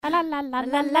la la la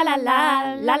la la la la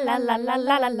la la la la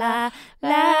la la la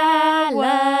la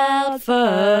world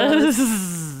first.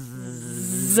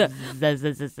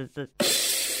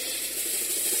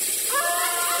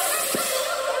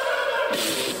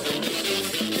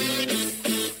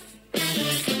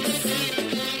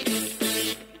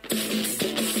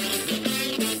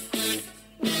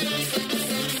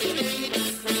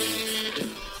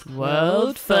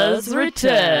 World First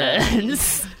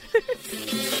returns.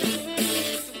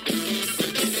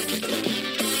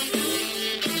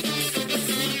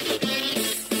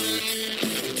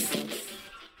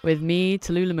 With me,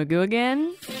 Tallulah Magoo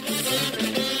again.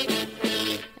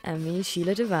 And me,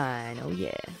 Sheila Devine. Oh,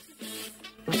 yeah.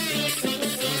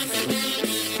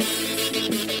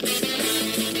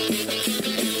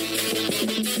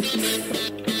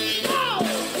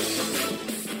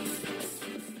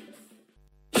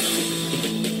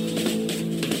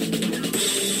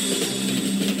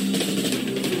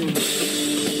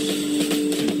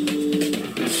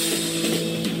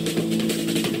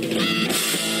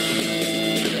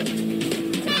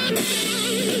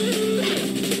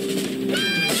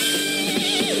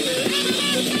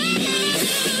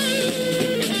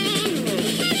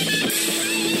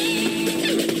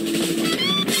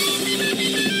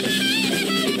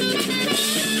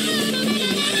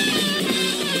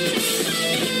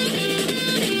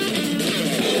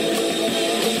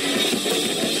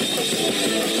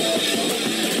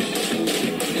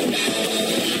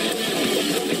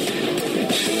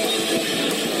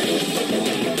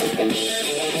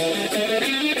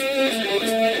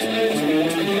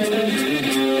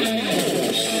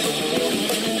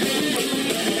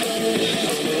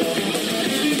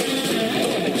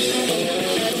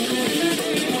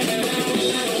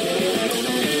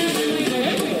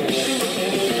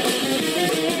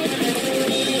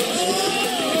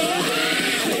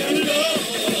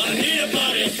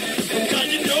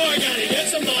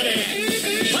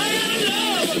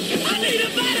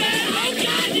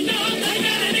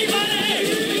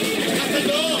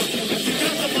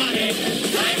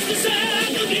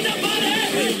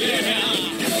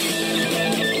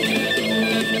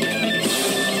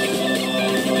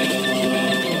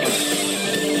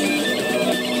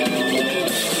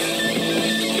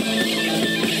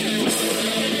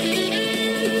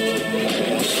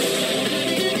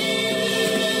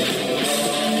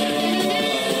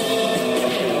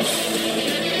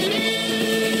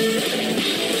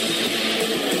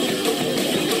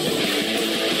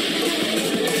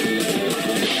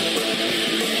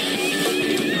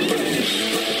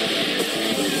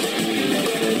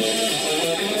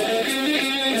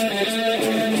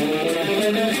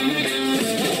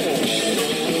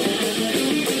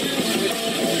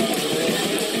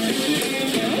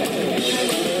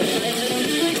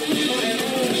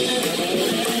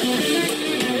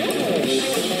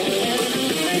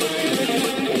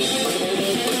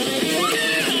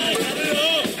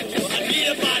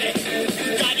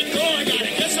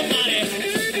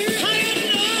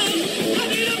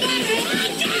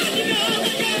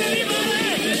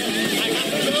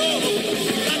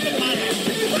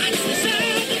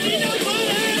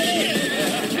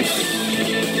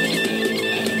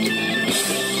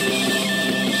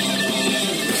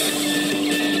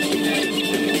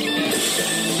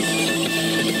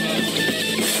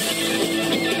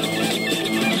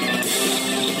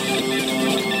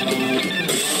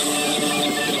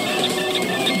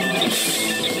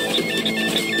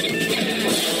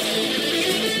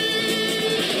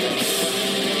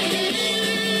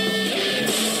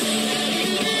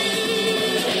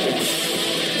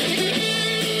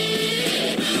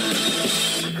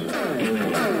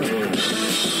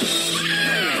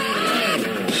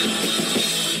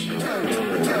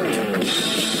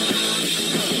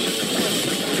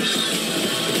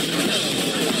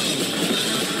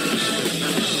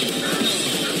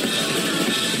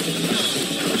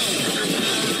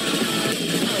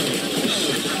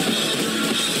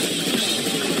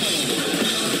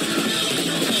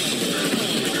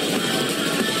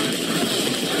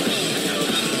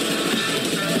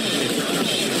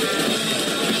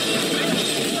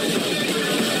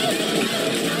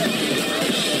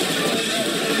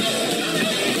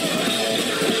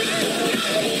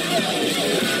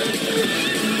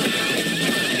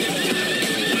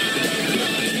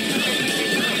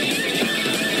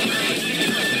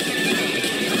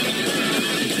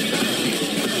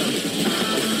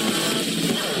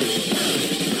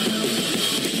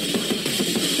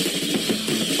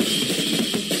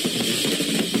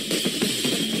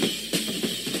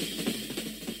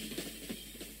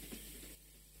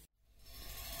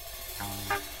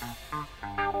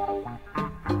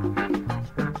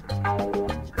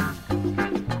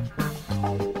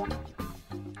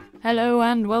 Hello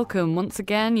and welcome. Once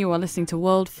again, you are listening to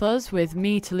World Fuzz with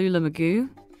me, Tallulah Magoo.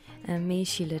 And me,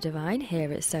 Sheila Devine,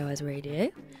 here at SOAS Radio.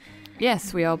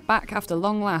 Yes, we are back after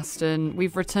long last, and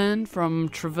we've returned from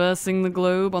traversing the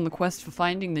globe on the quest for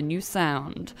finding the new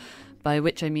sound. By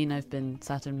which I mean I've been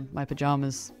sat in my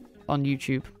pyjamas on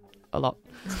YouTube a lot,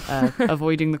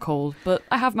 avoiding the cold. But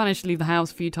I have managed to leave the house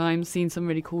a few times, seen some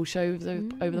really cool shows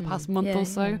over the past month or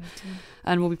so.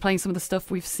 And we'll be playing some of the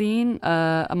stuff we've seen,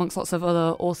 amongst lots of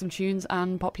other awesome tunes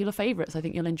and popular favourites. I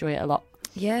think you'll enjoy it a lot.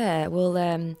 Yeah,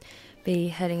 we'll be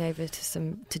heading over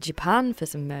to Japan for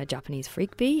some Japanese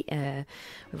freak beat.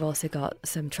 We've also got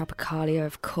some Tropicalia,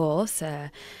 of course,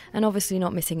 and obviously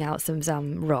not missing out some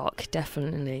Zam rock,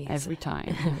 definitely. Every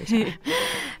time.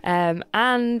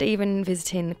 And even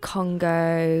visiting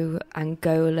Congo,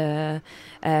 Angola,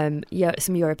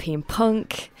 some European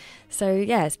punk. So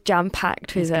yeah, it's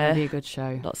jam-packed with be a good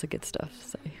show. Lots of good stuff.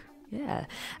 So yeah,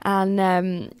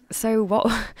 and so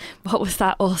what was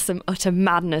that awesome utter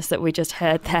madness that we just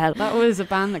heard there? That was a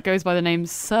band that goes by the name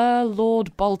Sir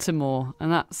Lord Baltimore,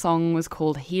 and that song was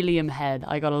called Helium Head.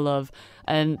 I gotta love,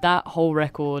 and that whole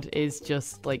record is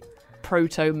just like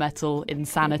proto-metal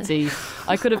insanity.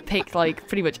 I could have picked like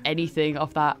pretty much anything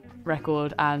off that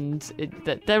record, and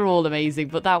they're all amazing,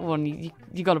 but that one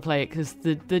you got to play it because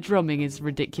the drumming is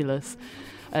ridiculous.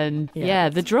 And yeah,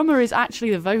 the drummer is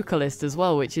actually the vocalist as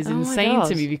well, which is insane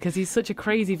to me because he's such a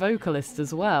crazy vocalist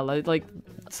as well. Like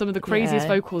some of the craziest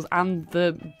vocals and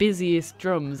the busiest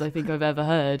drums I think I've ever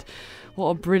heard. What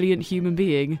a brilliant human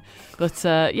being. But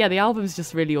the album's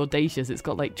just really audacious. It's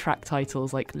got like track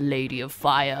titles like Lady of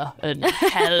Fire and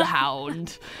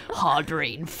Hellhound, Hard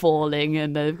Rain Falling,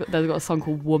 and they've got a song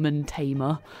called Woman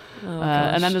Tamer.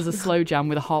 And then there's a slow jam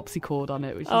with a harpsichord on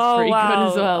it, which is pretty good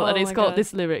as well. And it's got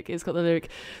this lyric. It's got the lyric,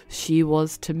 "She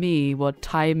was to me what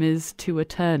time is to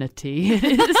eternity."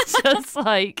 It's just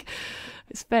like...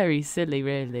 It's very silly,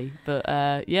 really. But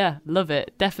love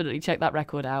it. Definitely check that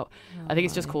record out. I think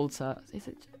it's just called... is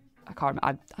it? I can't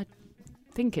remember. I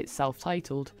think it's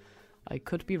self-titled. I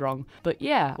could be wrong. But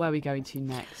yeah, where are we going to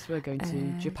next? We're going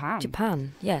to Japan.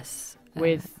 Japan, yes.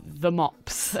 With the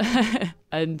Mops.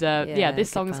 And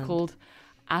this song is called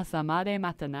Asamare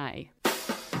Matanai.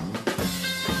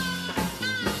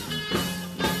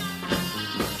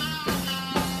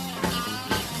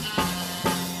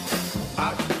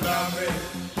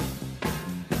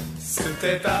 捨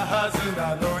てたはず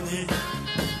なのに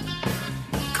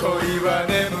恋は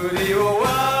眠りを忘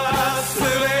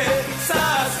れ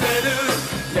させる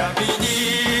闇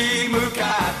に向か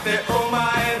ってお前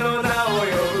の名を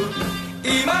呼ぶ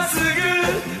今すぐ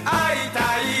会いた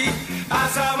い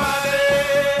朝まで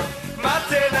待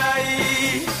てない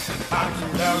諦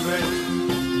め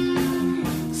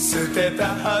捨てた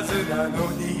はずなの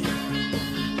に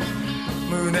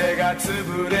胸が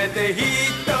潰れて一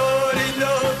人の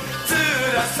辛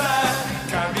さ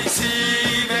噛みし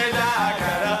めなが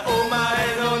らお前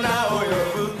の名を呼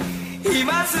ぶ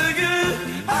今すぐ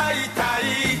会いたい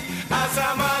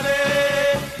朝まで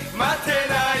待て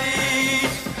ない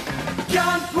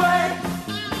Can't wait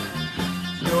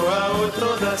ドアを閉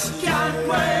ざして Can't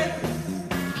wait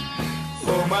お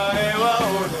前は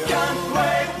俺を Can't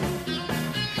wait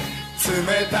冷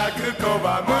たく拒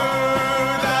む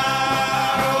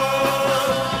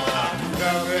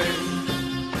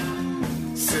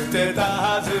捨てた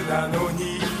はずなの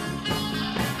に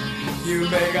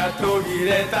夢が途切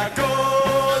れたこ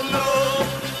の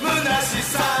虚し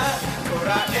さこら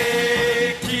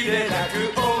えきれな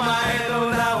くお前の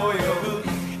名を呼ぶ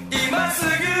今すぐ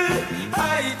会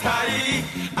いたい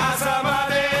朝ま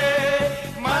で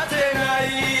待てない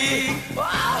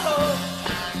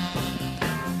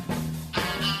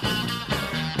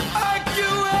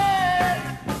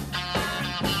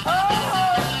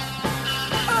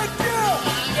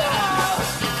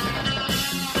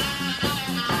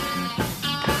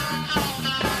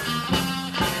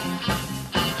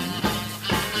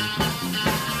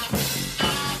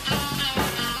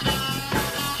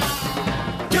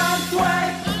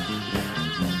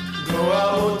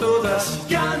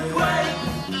Can't wait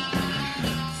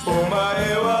お前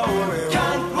は俺を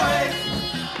Can't wait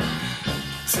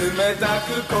冷たく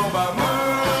拒む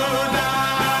だ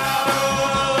ろ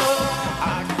う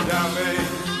諦め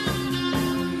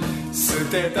捨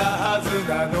てたはず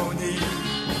なのに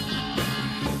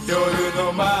夜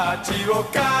の街を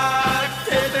駆け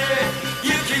て行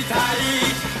きたい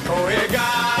声が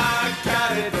か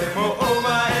れてもお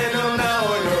前の名を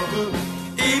呼ぶ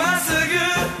今すぐ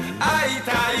会い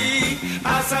たい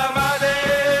朝まで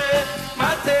待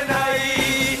てない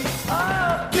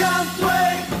Can't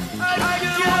wait I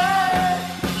can't wait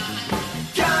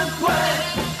Can't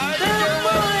wait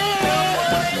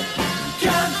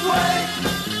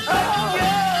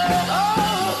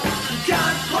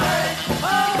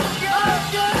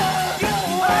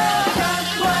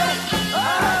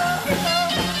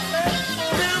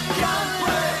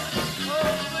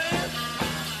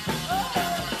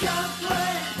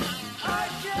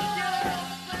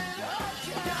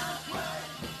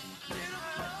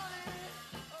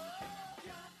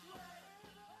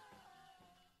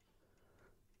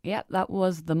Yeah, that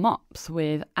was The Mops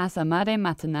with Asamare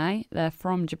Matanai. They're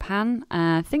from Japan.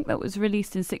 I think that was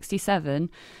released in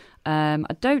 1967. I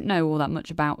don't know all that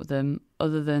much about them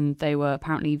other than they were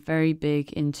apparently very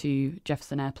big into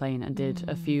Jefferson Airplane and did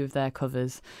a few of their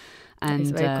covers. And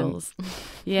vocals.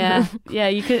 yeah,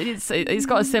 you could. It's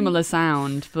got a similar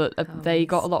sound, but they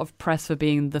got a lot of press for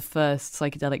being the first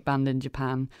psychedelic band in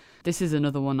Japan. This is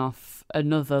another one off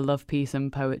another Love, Peace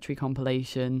and Poetry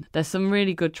compilation. There's some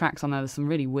really good tracks on there. There's some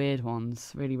really weird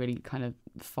ones, really kind of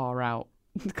far out,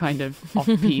 kind of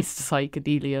off-piste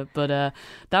psychedelia. But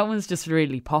that one's just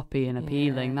really poppy and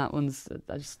appealing. Yeah.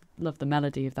 I just love the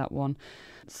melody of that one.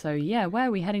 So yeah, where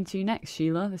are we heading to next,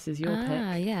 Sheila? This is your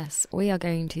pick. Yes, we are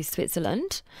going to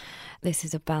Switzerland. This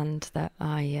is a band that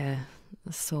I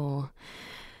saw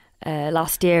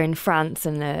last year in France,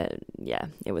 and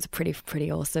it was a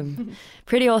pretty awesome,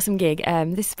 pretty awesome gig.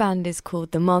 This band is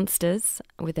called The Monsters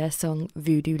with their song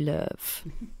Voodoo Love.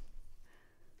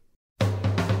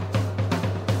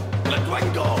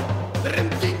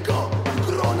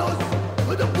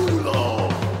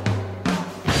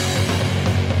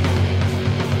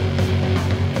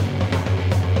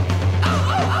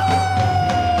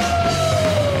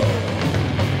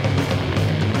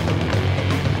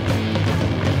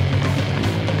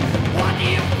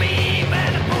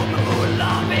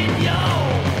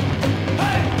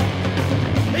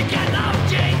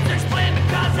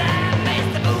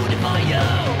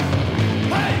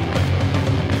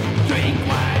 Drink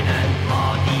wine and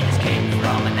party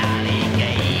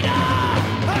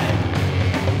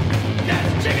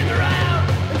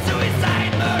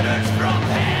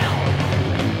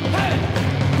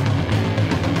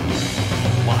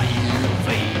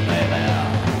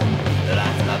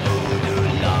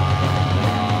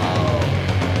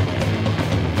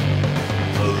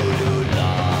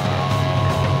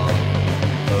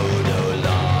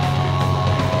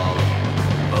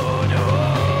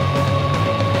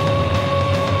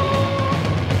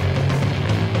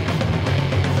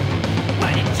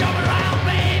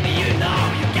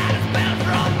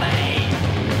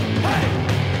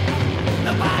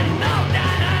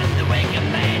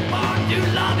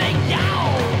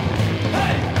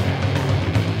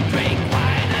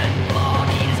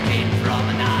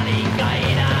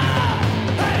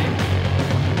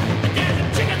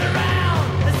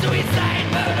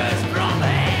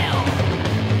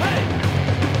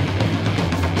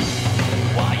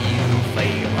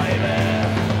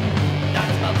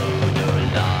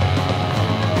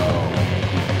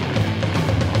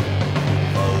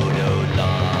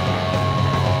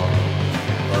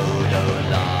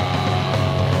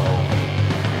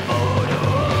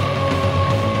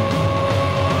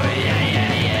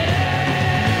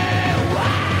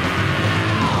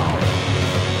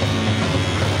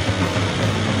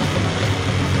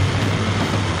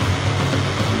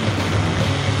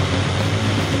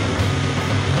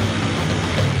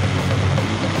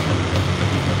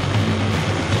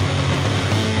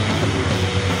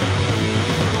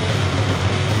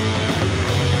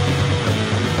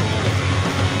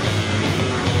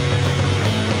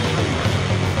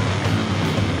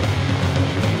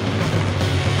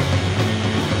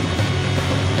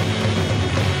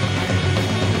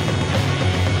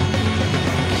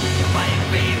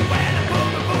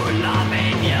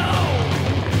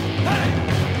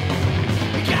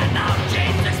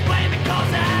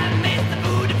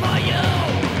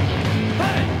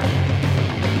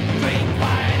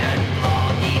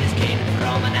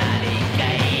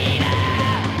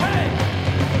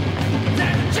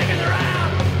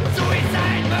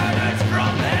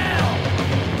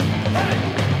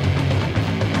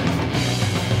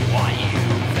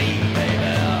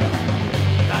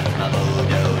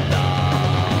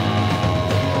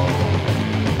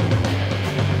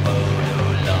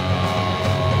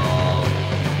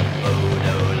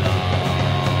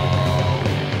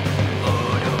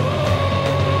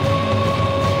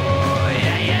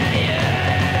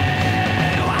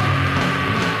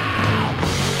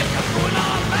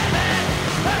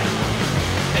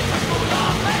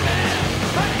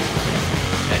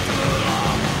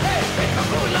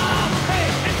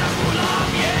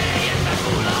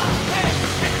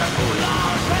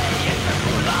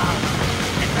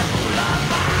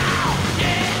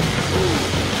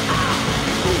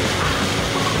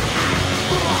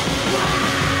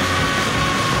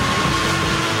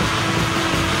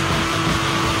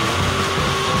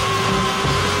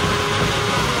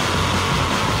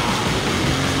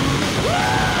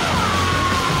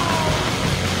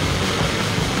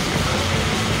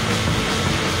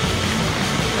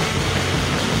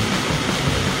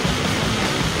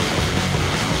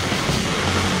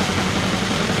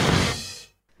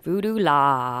Voodoo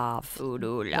Love.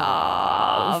 Voodoo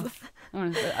Love.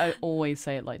 I always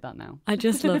say it like that now. I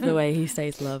just love the way he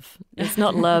says love. It's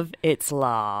not love, it's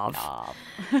love.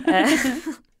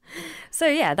 So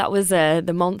yeah, that was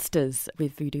the Monsters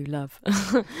with Voodoo Love.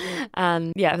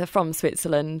 And yeah, they're from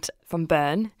Switzerland, from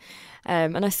Bern.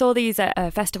 And I saw these at a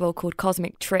festival called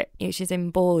Cosmic Trip, which is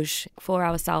in Bourges, 4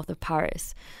 hours south of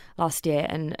Paris, last year,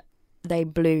 and they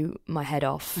blew my head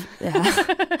off.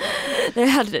 They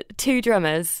had 2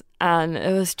 drummers, and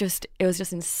it was just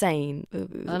insane.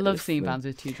 I love seeing bands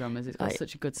with 2 drummers. It's got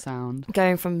such a good sound.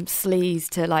 Going from sleaze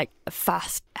to like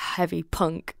fast, heavy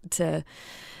punk to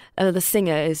the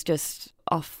singer is just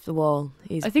off the wall.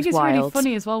 I think it's wild. really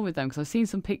funny as well with them, because I've seen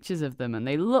some pictures of them and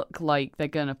they look like they're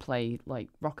going to play like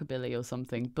rockabilly or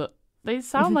something, but they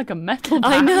sound like a metal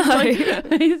band. I know. Like,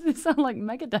 they sound like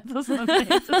Megadeth or something.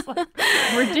 It's just like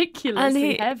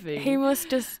ridiculously heavy. He must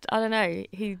just, I don't know,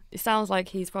 he sounds like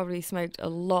he's probably smoked a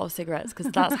lot of cigarettes,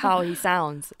 because that's how he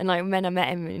sounds. And like when I met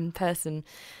him in person,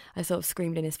 I sort of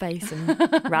screamed in his face and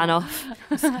ran off.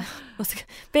 I was a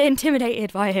bit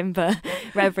intimidated by him, but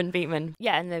Reverend Beatman.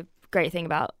 Yeah, and the great thing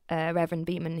about Reverend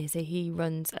Beatman is that he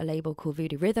runs a label called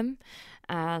Voodoo Rhythm,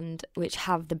 and which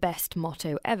have the best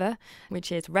motto ever, which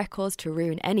is records to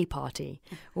ruin any party.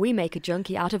 We make a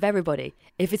junkie out of everybody.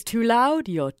 If it's too loud,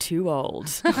 you're too old.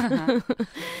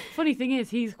 Funny thing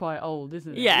is, he's quite old,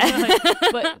 isn't he? Yeah.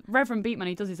 But Reverend Beatman,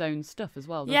 he does his own stuff as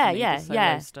well, doesn't Yeah, he? yeah, He does solo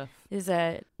yeah. stuff. There's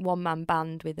a one-man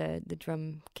band with the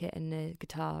drum kit and the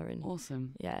guitar, and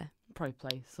Awesome. yeah, Probably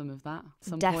play some of that at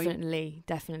some point.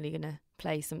 definitely gonna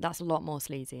play some. That's a lot more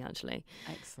sleazy, actually.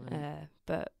 Excellent.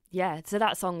 But yeah, so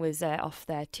that song was off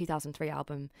their 2003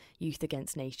 album Youth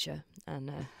Against Nature, and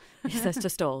there's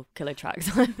just all killer tracks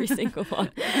on every single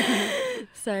one.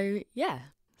 So yeah.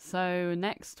 So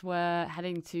next we're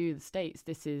heading to the States.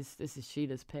 This is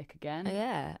Sheila's pick again.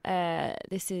 Yeah,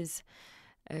 this is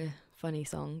a funny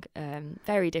song,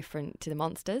 very different to the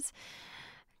Monsters,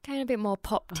 kind of a bit more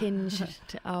pop tinge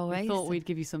always. I thought we'd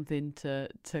give you something to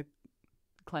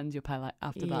cleanse your palate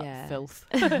after that filth.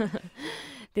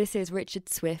 This is Richard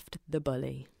Swift, The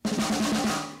Bully.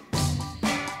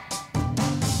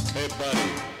 Hey buddy,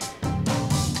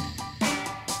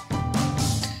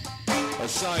 I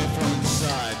saw you from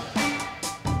inside,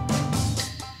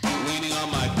 leaning on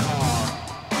my car.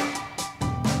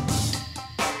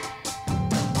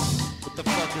 What the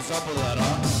fuck is up with that,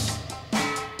 huh?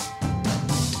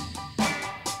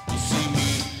 You see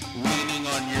me leaning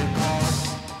on your car?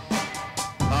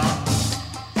 Huh?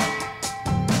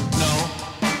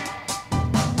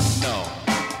 No.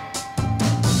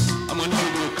 I'm gonna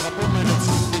give you a couple minutes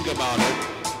to think about it.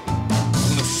 I'm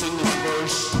gonna sing this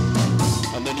verse,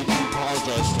 and then you can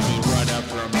apologize to me right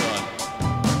after I'm done.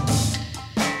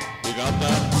 You got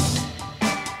that?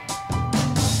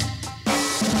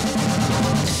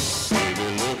 Baby,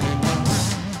 look in my eyes.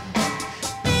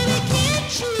 Baby,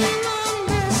 can't you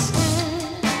understand?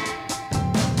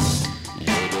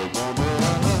 You're the one that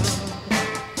I love.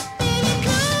 Baby,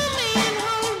 come and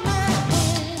hold my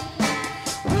hand.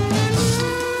 When I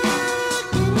look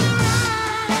in your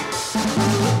eyes,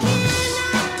 you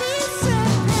cannot be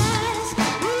surprised.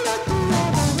 You look the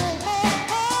other way.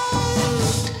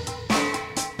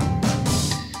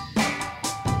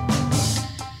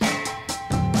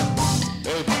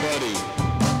 Hey, buddy.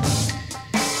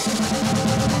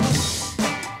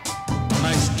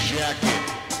 Nice jacket.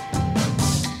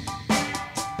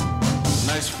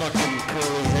 Nice fucking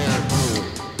curly hair, too.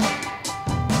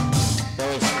 That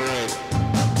looks great.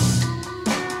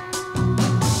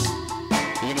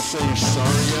 You gonna say you're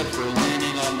sorry yet for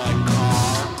leaning on my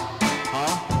car?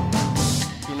 Huh?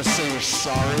 You gonna say you're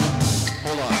sorry?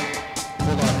 Hold on.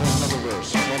 Here's another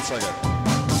verse. 1 second.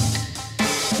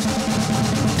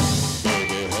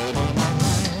 Baby, hold on.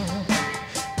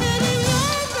 Baby,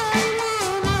 you're the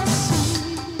one I see.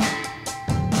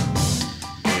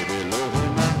 Baby, look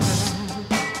in my eyes.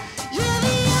 You're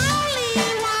the only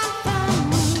one for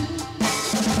me.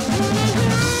 Baby,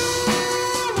 girl,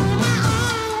 in my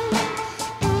arms.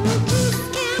 And your kiss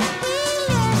can't be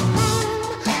left home.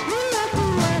 You look the other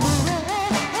way.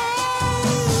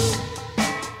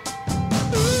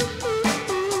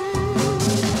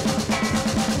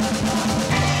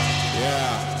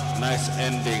 Yeah, nice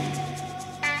ending.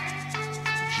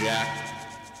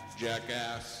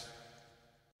 Jackass.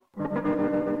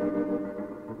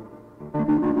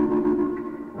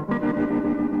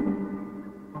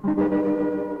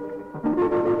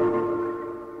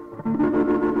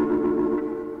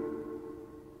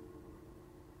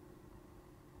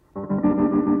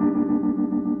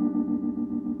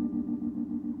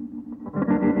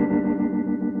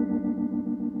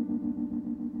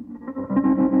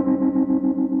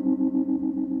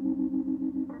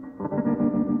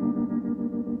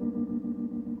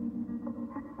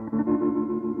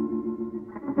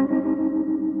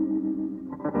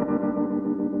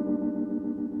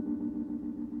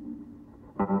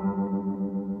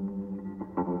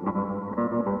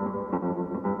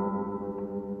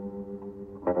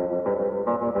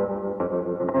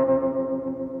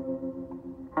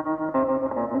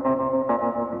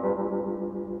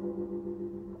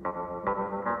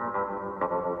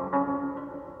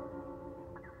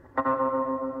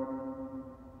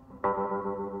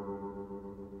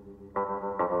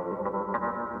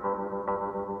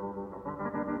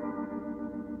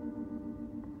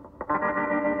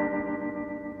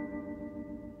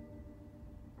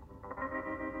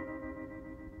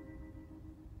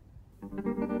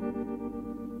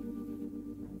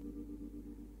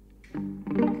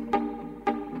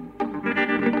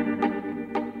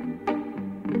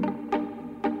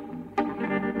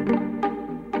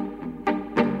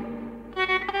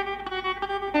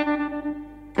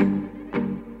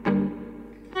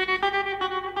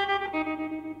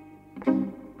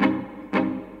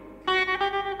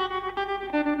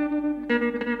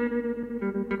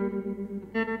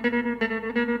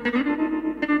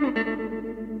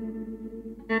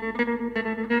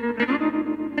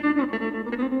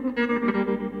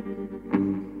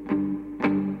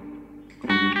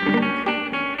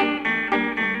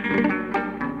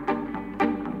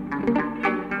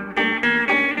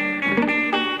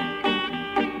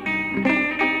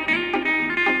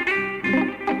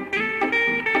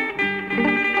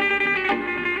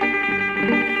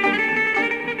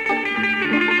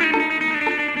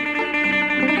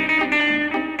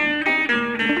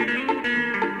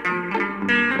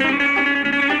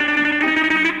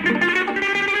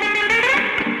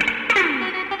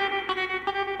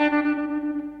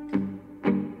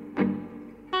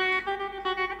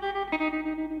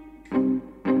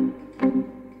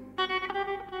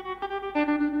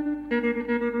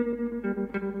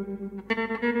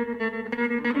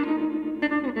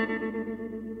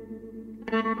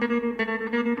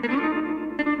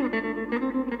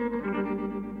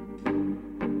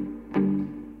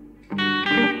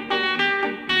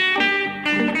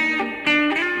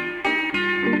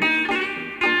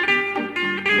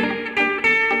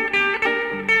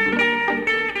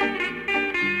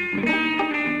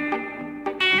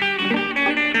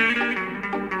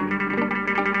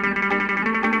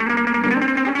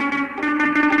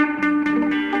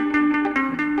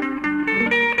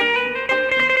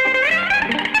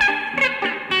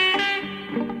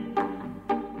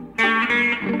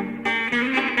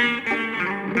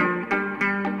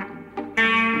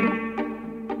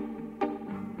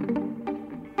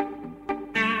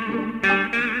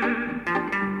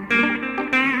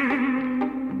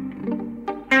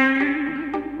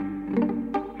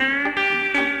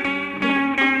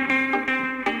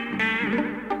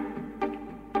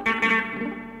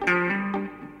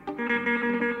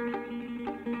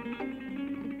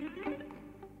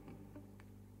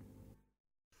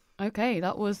 Okay,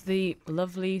 that was the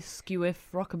lovely skewiff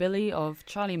rockabilly of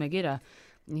Charlie Magira.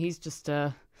 And he's just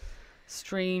a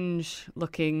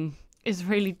strange-looking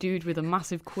Israeli dude with a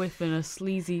massive quiff and a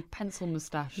sleazy pencil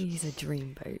moustache. He's a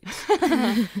dreamboat.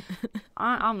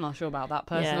 I'm not sure about that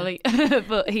personally,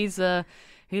 but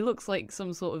he looks like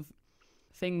some sort of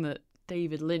thing that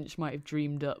David Lynch might have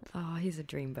dreamed up. Oh, he's a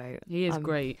dreamboat. He is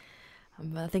great.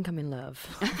 I think I'm in love.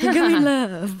 I think I'm in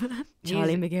love.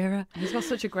 Charlie Magira. He's got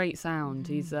such a great sound.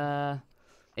 He's I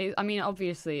mean,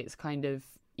 obviously it's kind of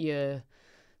your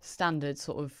standard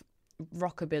sort of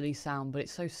rockabilly sound, but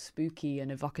it's so spooky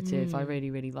and evocative. I really,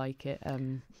 really like it.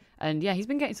 And yeah, he's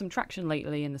been getting some traction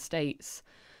lately in the States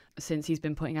since he's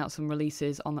been putting out some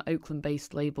releases on the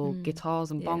Oakland-based label Guitars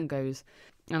and Bongos.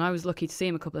 And I was lucky to see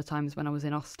him a couple of times when I was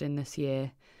in Austin this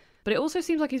year. But it also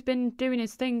seems like he's been doing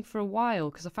his thing for a while,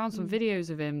 because I found some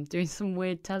videos of him doing some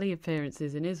weird telly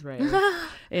appearances in Israel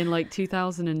in like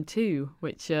 2002,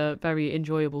 which are very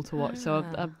enjoyable to watch. So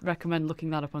I recommend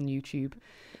looking that up on YouTube.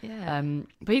 Yeah.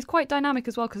 But he's quite dynamic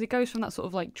as well, because he goes from that sort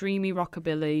of like dreamy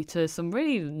rockabilly to some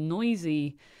really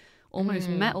noisy, almost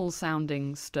metal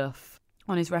sounding stuff.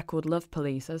 On his record Love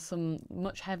Police, there's some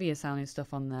much heavier sounding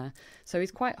stuff on there. So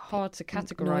he's quite hard to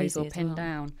categorise or pin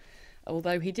down.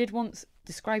 Although he did once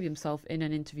describe himself in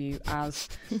an interview as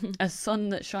a sun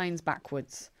that shines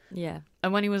backwards. Yeah.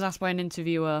 And when he was asked by an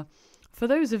interviewer, for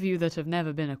those of you that have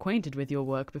never been acquainted with your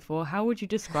work before, how would you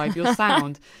describe your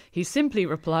sound? He simply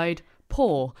replied,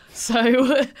 poor.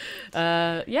 So,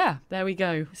 yeah, there we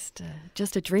go.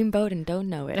 Just a dreamboat and don't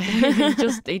know it.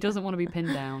 He doesn't want to be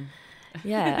pinned down.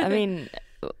 Yeah, I mean,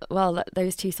 well,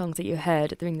 those two songs that you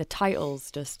heard, I mean, the titles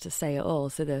just to say it all.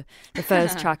 So the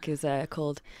first track is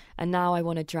called "And Now I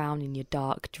Want to Drown in Your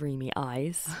Dark, Dreamy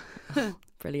Eyes."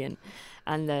 Brilliant.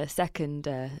 And the second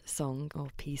song, or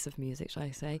piece of music, shall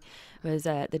I say, was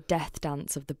The Death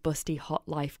Dance of the Busty Hot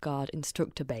Lifeguard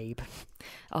Instructor Babe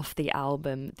off the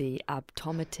album The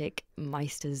Abtomatic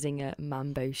Meistersinger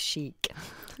Mambo Chic.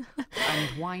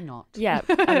 And why not? Yeah,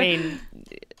 I mean,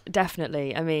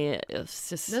 definitely. I mean, it's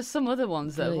just... There's some other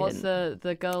ones that. What's brilliant.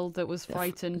 the girl that was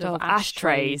frightened Oh, of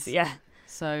ashtrays, yeah.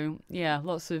 So yeah,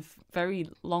 lots of very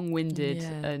long-winded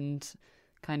Yeah. and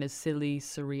kind of silly,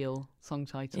 surreal song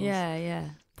titles. Yeah, yeah.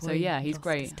 So Boy, yeah, he he's lost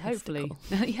great. his Hopefully,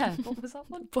 testicle. yeah. What was that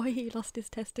one? Boy, he lost his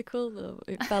testicle, or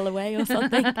it fell away or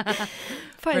something. Quite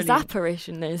Brilliant. Zapperish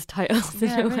in those titles,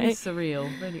 Yeah, in a really way. surreal,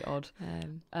 really odd.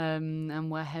 Um, And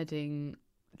we're heading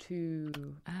to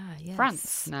yes.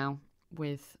 France now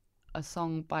with a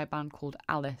song by a band called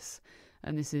Alice,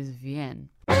 and this is Vienne.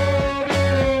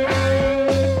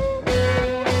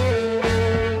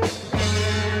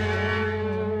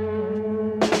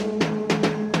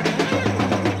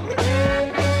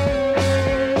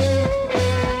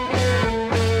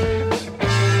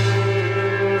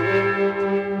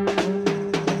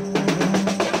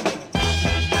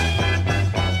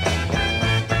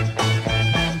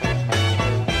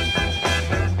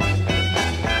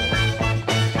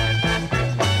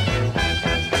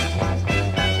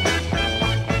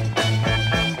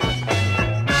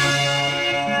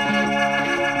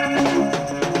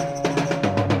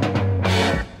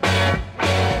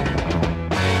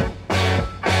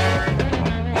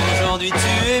 Aujourd'hui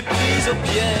tu es prise au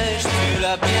piège, tu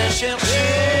l'as bien cherché.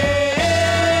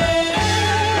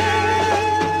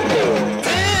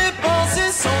 Tes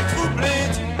pensées sont troublées,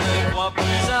 tu ne crois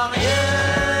plus à rien.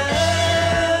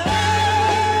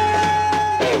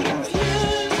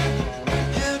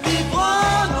 Viens vivre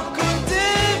à nos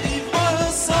côtés,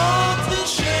 vivre sans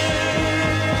tricher.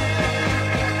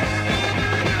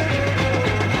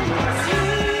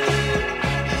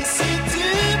 Ici tu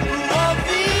pourras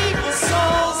vivre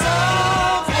sans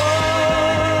avoir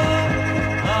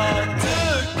à te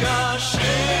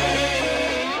cacher.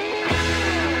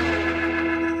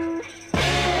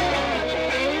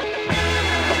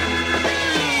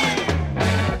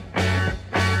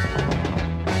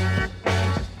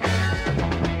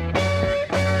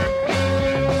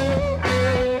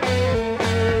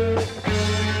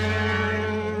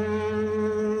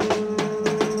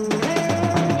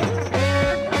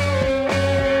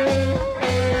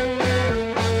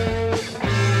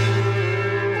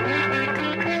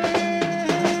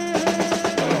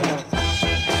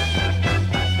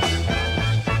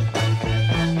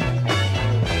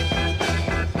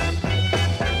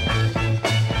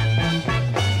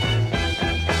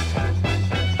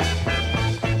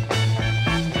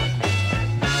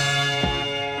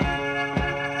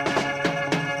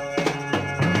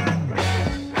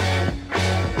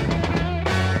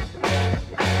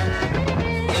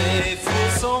 Les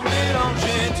fous sont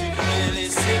mélangés, tu crées les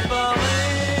séparer.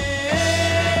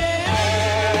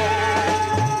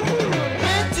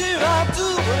 Mais tu vas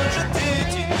tout rejeter,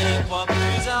 tu n'y crois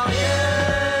plus à rien.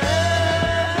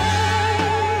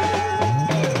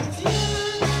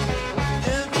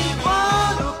 Viens vivre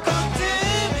à nos côtés,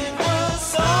 vivre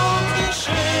sans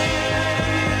tricher.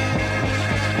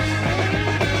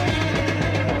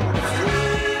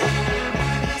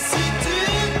 Ici tu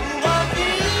pourras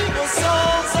vivre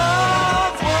sans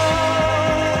avoir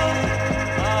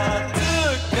à te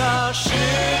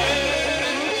cacher.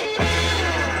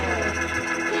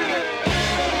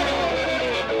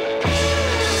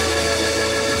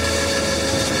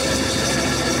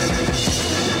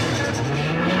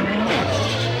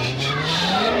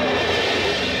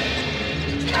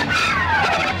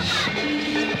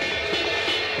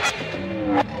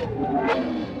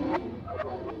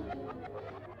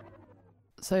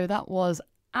 So that was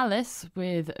Alice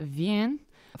with Vienne.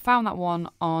 I found that one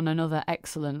on another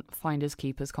excellent Finders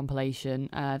Keepers compilation.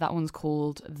 That one's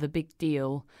called The Big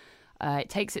Deal. It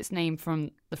takes its name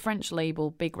from the French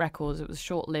label Big Records. It was a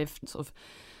short-lived sort of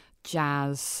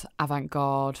jazz,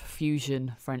 avant-garde,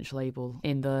 fusion French label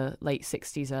in the late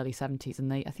 60s, early 70s.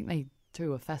 And I think they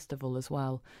threw a festival as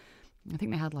well. I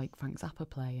think they had like Frank Zappa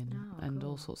play and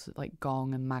all sorts of like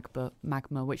Gong and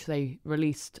Magma, which they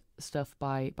released stuff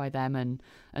by them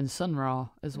and Sun Ra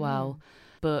as well.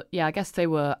 But yeah, I guess they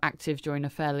were active during a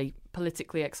fairly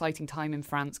politically exciting time in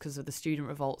France because of the student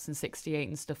revolts in '68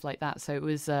 and stuff like that. So it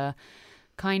was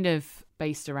kind of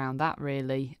based around that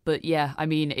really. But yeah, I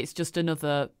mean, it's just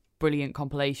another brilliant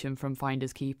compilation from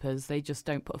Finders Keepers. They just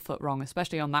don't put a foot wrong,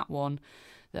 especially on that one.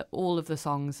 That all of the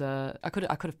songs are. I could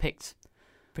have picked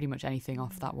pretty much anything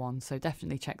off that one, so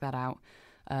definitely check that out.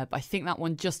 But I think that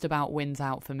one just about wins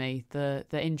out for me. The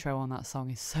intro on that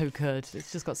song is so good.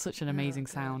 It's just got such an amazing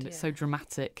sound. It's so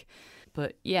dramatic.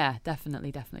 But yeah,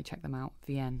 definitely check them out.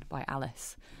 VN by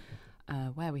Alice.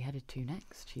 Where are we headed to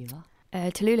next, Sheila?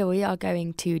 Tallulah, we are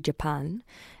going to Japan.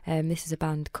 This is a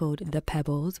band called The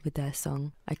Pebbles with their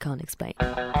song I Can't Explain. I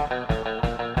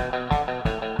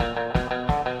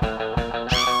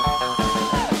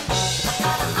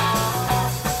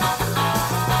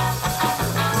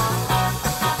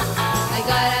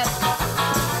got a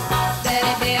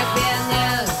very big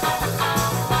news.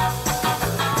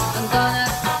 I'm gonna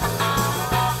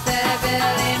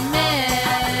very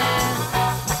man.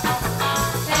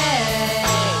 Hey,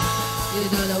 you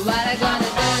don't know what I'm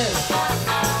gonna do.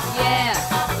 Yeah,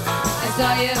 I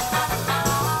saw you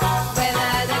when I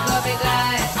had a coffee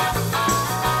guy.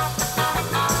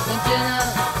 Don't you know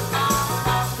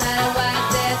that I want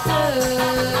that too?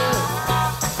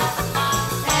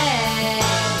 Hey,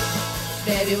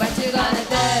 baby, what you gonna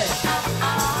do?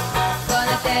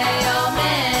 Gonna tell your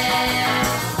man.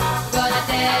 Gonna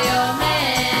tell your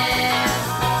man.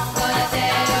 Gonna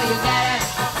tell you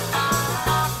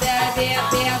gotta be a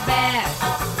bad.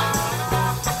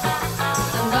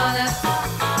 I'm gonna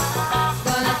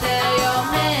tell your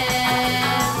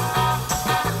man.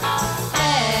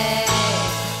 Hey,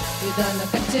 you don't know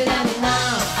what you let me know.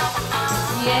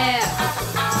 Yeah,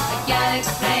 I can't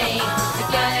explain. I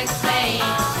can't explain.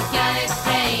 I can't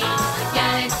explain. I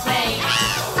can't explain.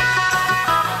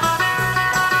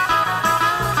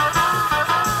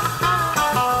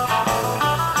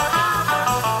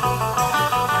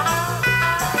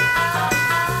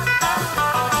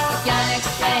 I can't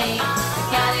explain. I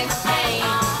can't explain.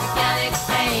 I can't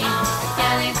explain. I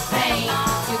can't explain.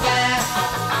 You gotta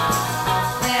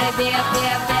let it be a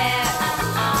bad.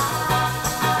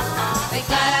 I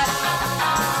gotta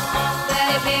let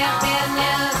it be a bad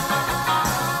news.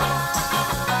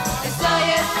 I saw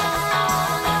you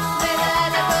when I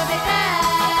had a movie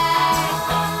night.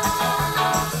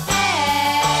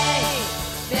 Hey,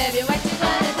 baby, what you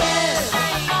gonna do?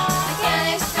 I can't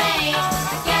explain.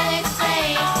 I can't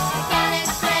explain. I can't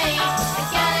explain. I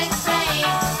can't explain.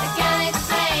 I can't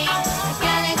explain. I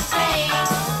can't explain.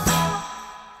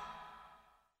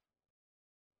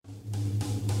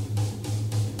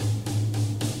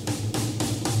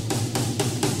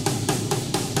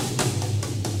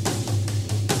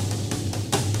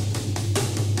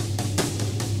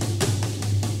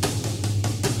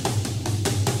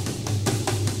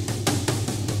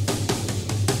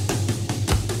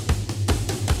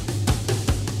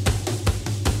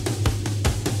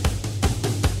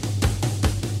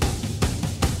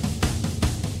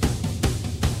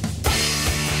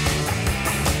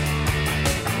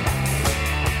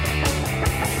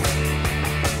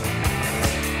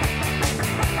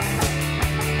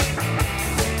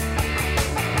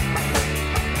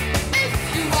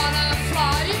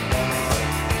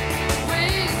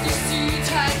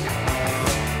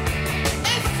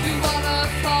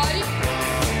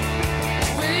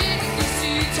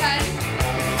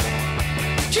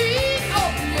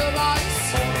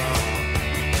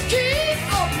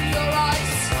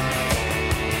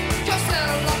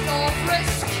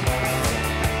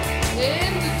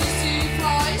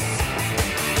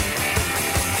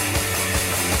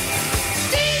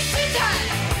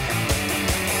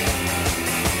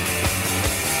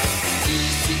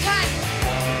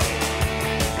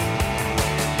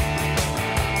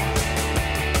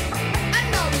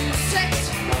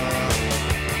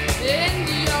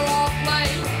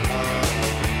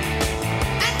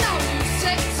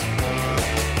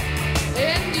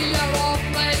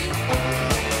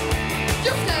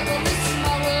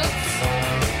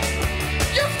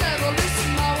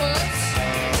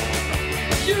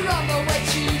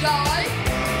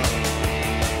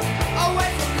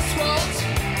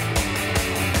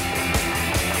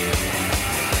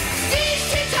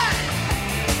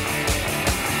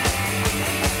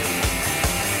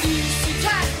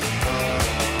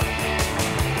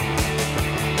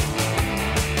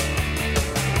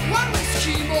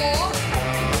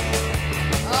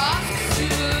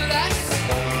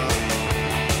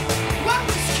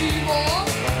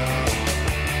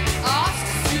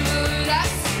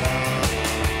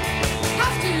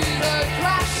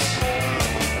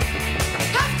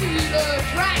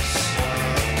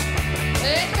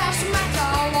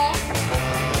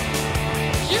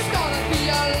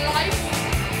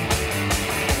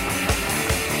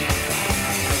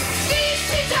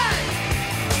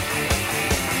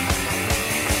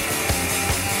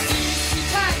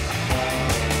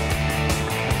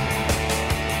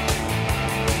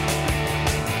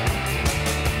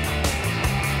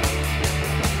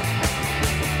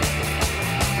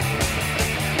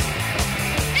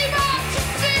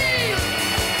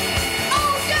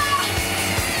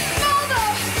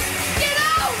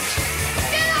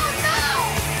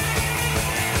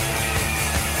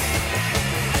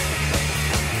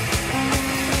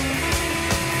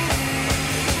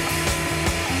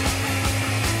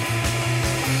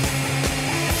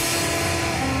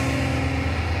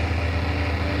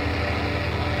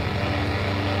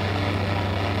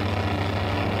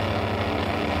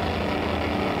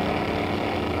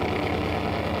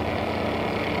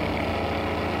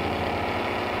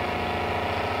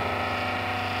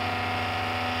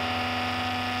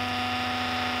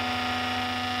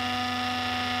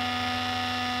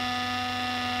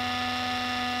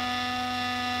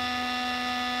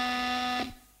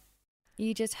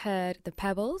 You just heard The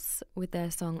Pebbles with their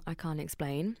song I Can't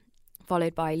Explain,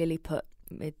 followed by Lilliput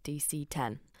with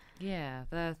DC-10. Yeah,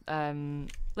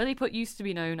 Lilliput used to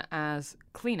be known as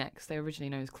Kleenex. They were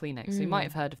originally known as Kleenex, so you might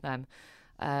have heard of them.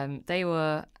 They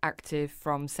were active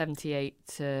from 78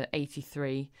 to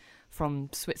 83 from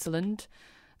Switzerland.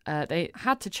 They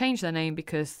had to change their name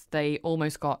because they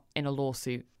almost got in a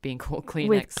lawsuit being called Kleenex.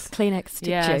 With Kleenex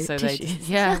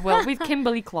tissues. Well, with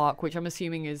Kimberly Clark, which I'm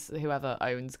assuming is whoever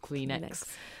owns Kleenex.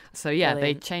 So yeah,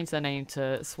 Brilliant. they changed their name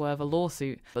to swerve a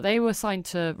lawsuit. But they were signed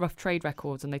to Rough Trade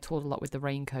Records and they toured a lot with the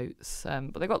Raincoats.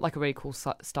 But they got like a really cool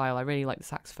style. I really like the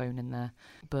saxophone in there.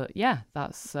 But yeah,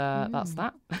 that's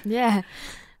that. Yeah.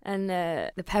 And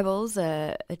The Pebbles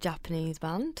are a Japanese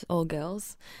band, all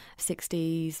girls,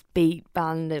 60s beat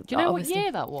band. Do you know what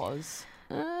year that was?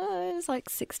 It was like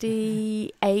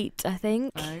 68, I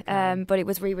think. Okay. But it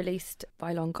was re-released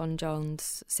by Long Gone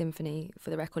Jones Symphony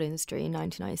for the record industry in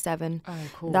 1997. Oh,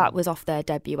 cool. That was off their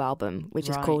debut album, which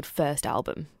is Right. called First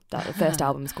Album. The first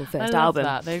album is called First I love Album.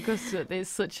 that. They've got it's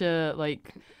such a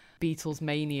like Beatles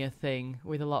mania thing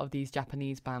with a lot of these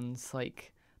Japanese bands,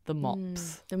 like the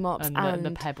Mops. The Mops And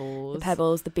the Pebbles. The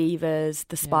Pebbles, the Beavers,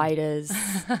 the Spiders.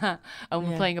 And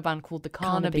we're Yeah. playing a band called the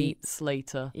Kana Kana Beats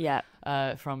later Yeah.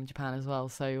 from Japan as well.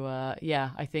 So,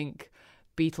 yeah, I think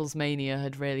Beatles mania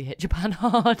had really hit Japan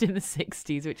hard in the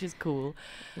 60s, which is cool.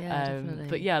 Yeah, definitely.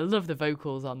 But yeah, I love the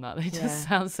vocals on that. They just Yeah.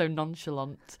 sound so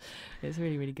nonchalant. It's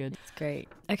really, really good. It's great.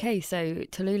 Okay, so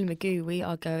Tallulah Magoo, we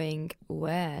are going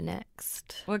where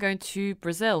next? We're going to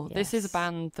Brazil. This is a Yes.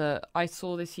 band that I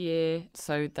saw this year,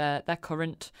 so they're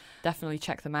current. Definitely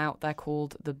check them out. They're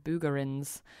called the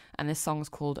Bugarins, and this song's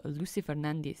called Lucy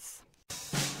Fernandes.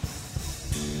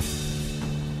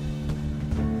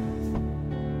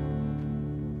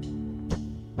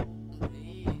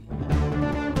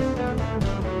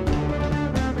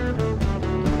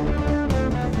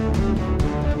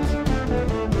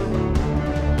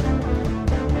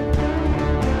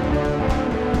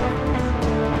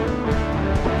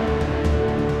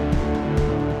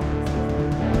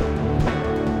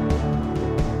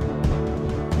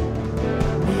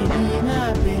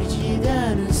 Menina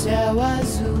perdida no céu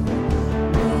azul,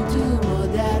 muito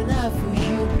moderna,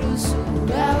 fugiu pro sul.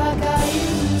 Ela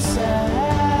caiu do céu.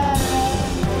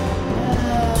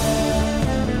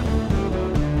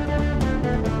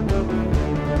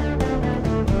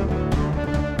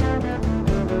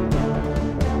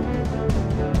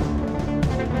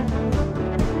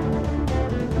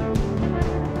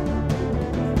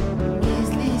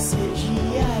 Wesley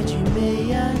Sergia de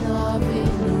 69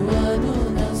 no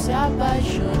ano não se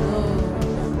apaixonou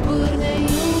por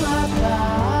nenhum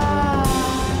rapaz.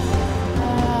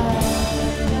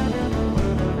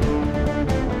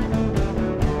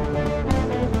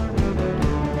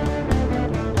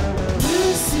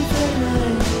 Lucy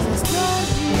Fernandes, as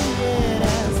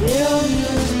cordilheiras, deu-me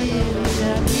os livros e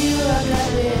abriu a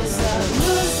cabeça.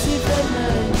 Lucy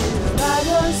Fernandes, lá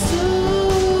do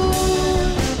sul.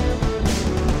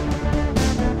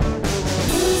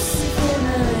 Lucy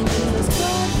Fernandes, as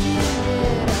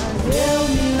cordilheiras,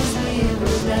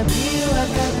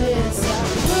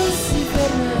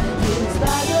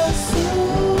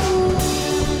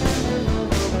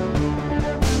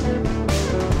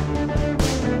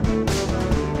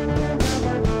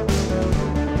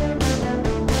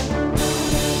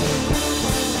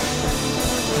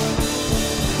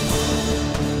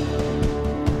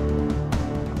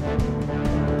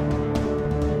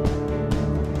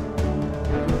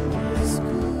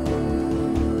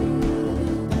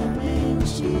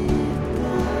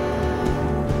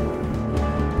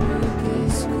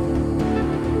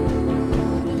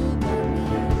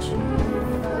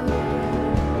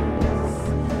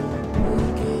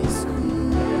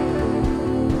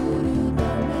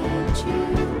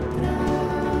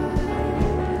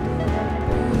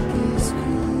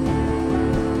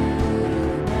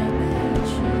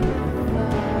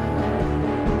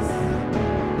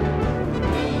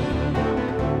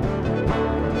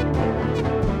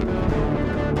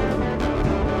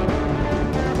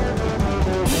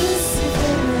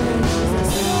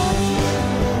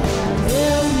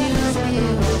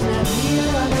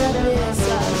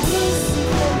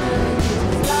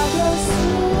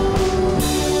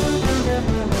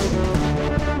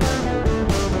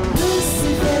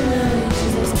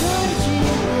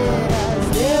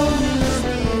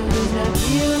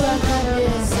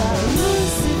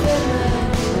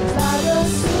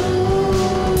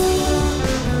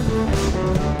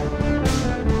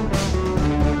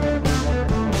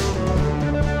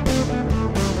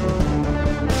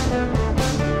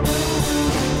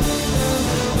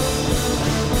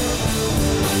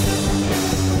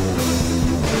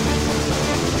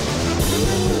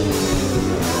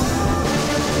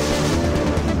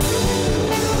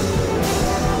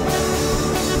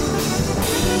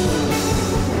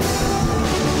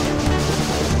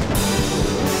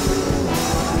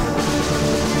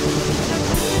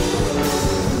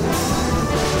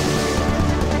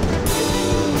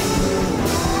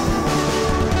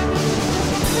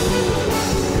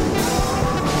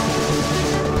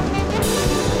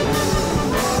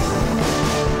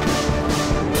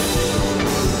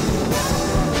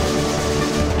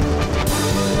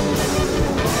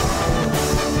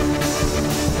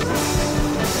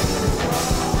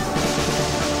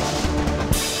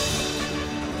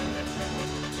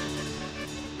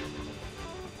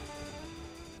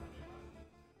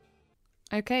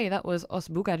 Okay, that was Os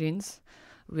Bugarins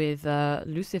with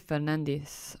Lucy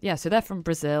Fernandez. Yeah, so they're from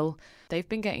Brazil. They've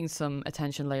been getting some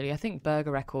attention lately. I think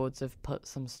Burger Records have put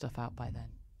some stuff out by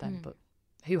then. But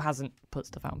who hasn't put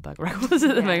stuff out on Burger Records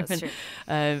at the moment? That's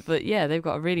true. But yeah, they've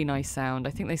got a really nice sound.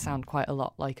 I think they sound quite a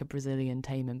lot like a Brazilian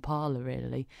Tame Impala,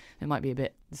 really. It might be a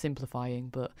bit simplifying,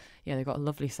 but yeah, they've got a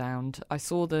lovely sound. I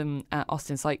saw them at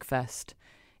Austin Psych Fest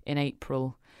in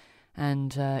April,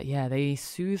 and yeah, they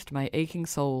soothed my aching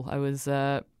soul. I was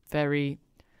very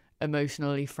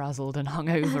emotionally frazzled and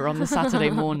hungover on the Saturday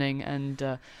morning,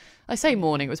 and I say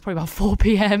morning, it was probably about 4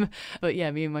 p.m. But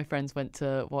yeah, me and my friends went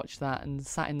to watch that and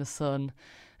sat in the sun.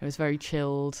 It was very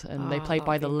chilled, and they played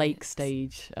by the lake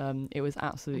stage. It was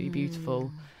absolutely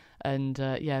beautiful, and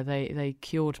yeah, they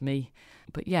cured me.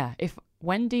 But yeah, if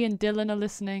Wendy and Dylan are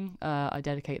listening, I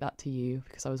dedicate that to you,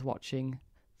 because I was watching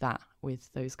that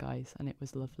with those guys and it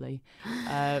was lovely.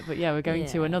 But yeah, we're going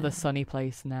to another sunny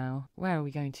place now. Where are we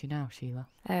going to now, Sheila?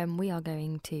 We are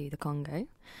going to the Congo.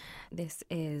 This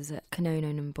is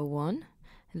Kanono number 1.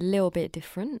 A little bit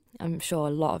different. I'm sure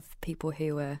a lot of people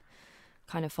who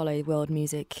kind of follow the world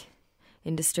music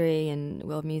industry and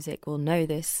world music will know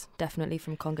this, definitely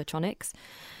from Congotronics.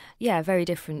 Yeah, very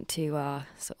different to our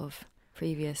sort of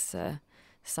previous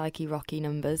psyche rocky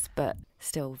numbers, but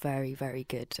still very, very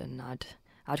good. And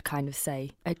I'd kind of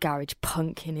say a garage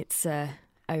punk in its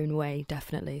own way,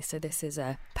 definitely. So this is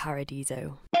a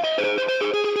Paradiso.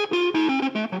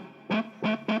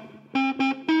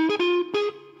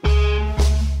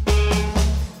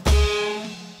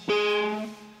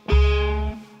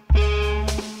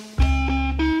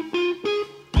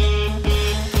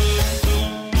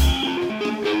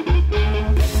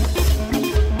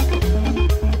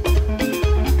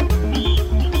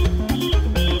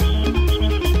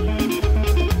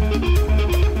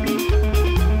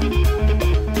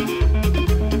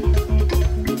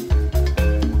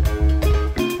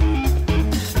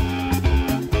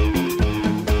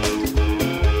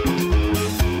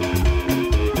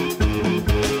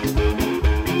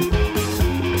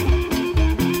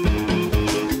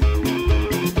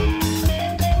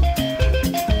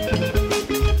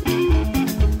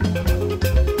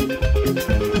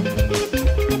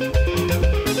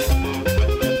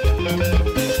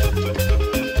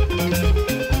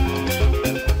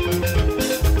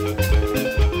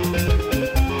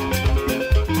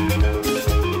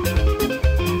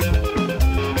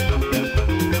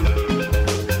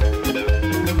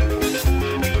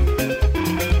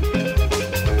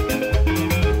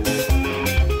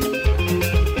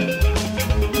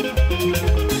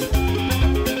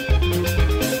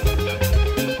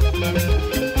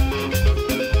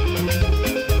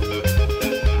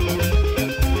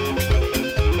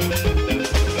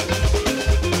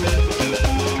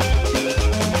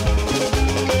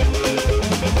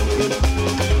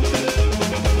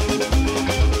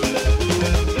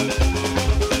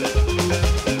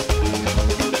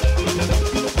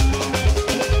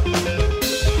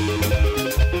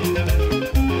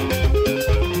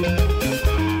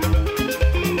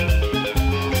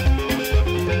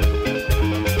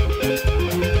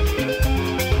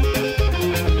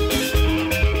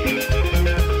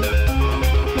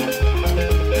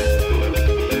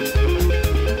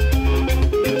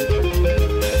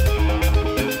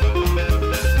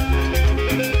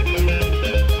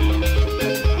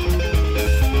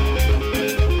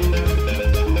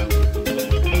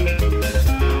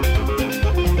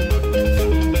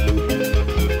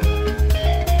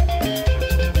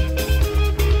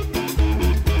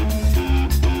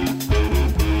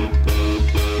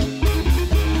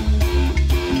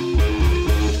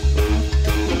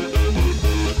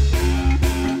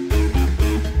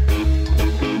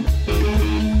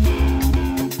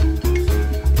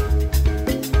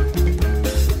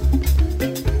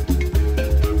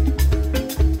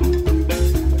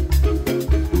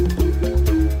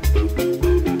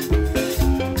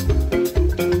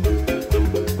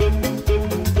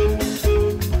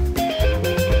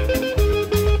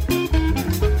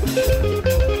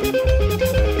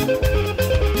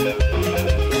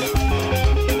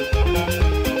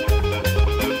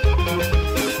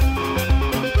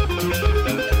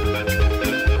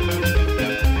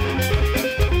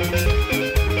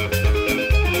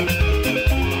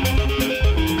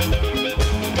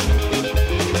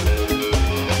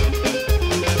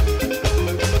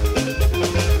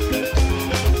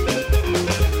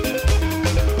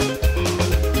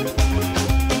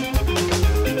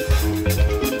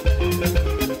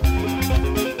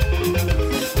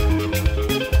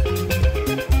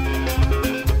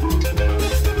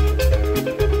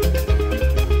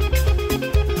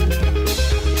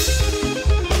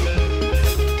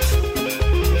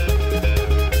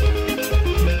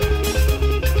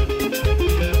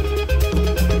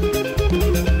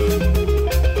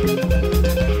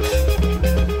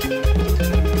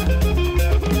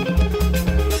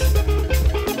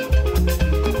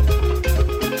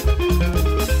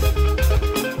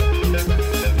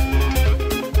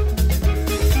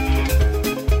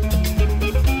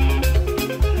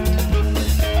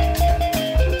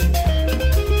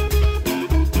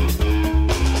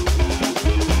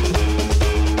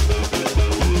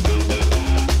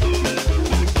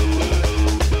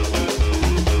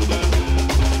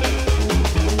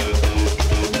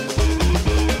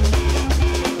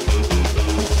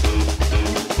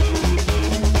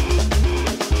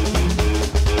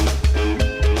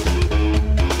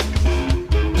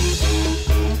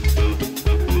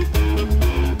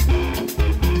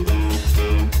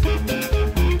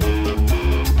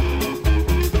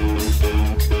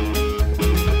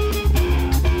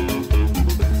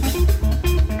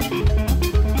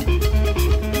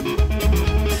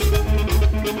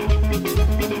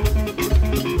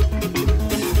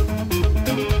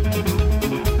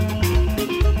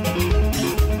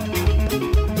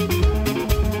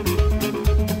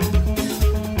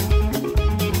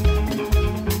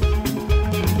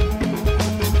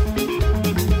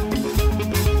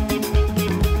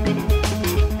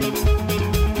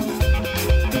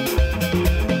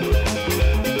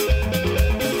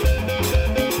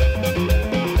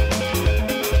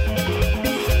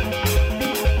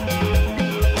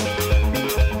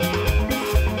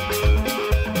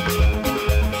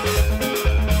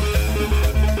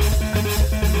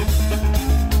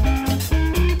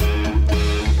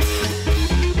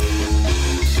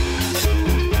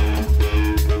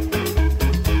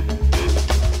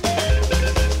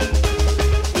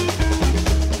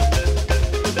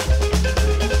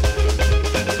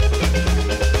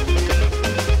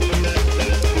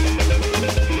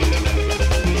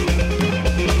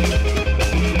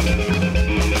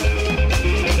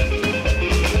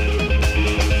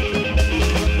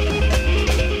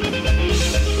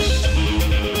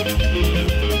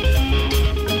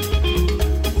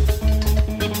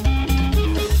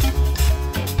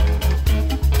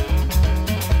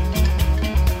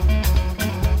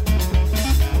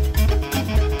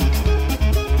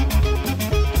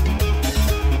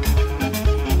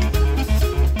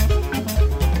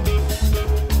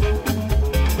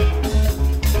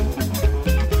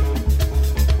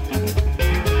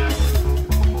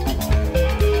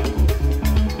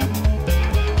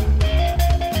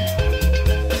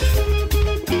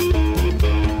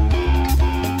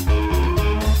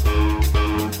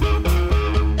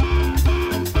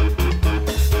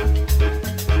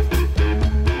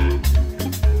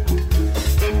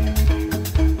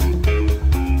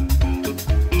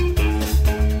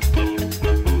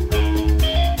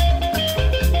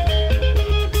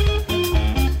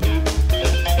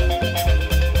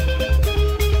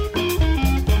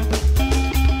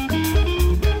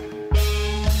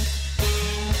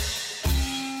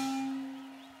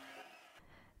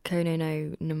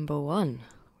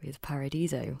 with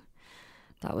Paradiso.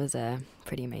 That was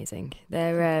pretty amazing.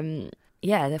 They're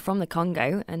from the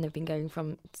Congo, and they've been going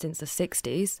since the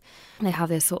 60s. They have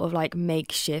this sort of like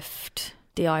makeshift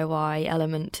DIY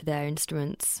element to their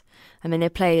instruments. I mean, they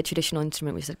play a traditional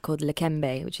instrument which is called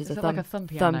lekembe, which is Is a it like a thumb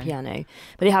piano?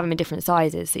 But they have them in different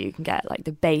sizes, so you can get like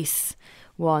the bass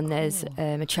one, there's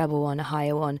a treble one, a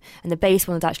higher one, and the bass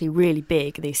one's actually really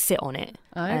big. They sit on it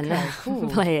and Cool.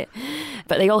 play it.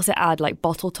 But they also add like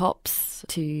bottle tops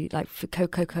to like for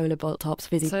Coca-Cola bottle tops,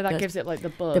 fizzy. So that gives it like the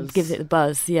buzz. Gives it the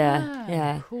buzz,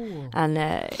 yeah. Cool. And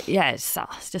it just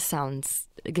sounds.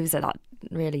 It gives it that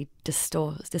really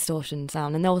distortion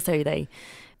sound, and also they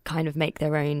kind of make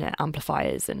their own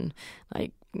amplifiers and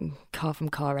like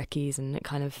car recce's and that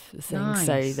kind of thing. Nice.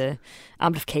 So the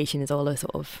amplification is all a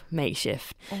sort of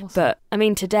makeshift. Awesome. But I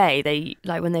mean, today they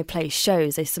like when they play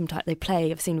shows, they play.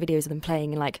 I've seen videos of them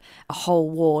playing in like a whole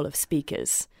wall of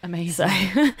speakers. Amazing. So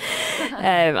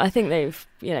I think they've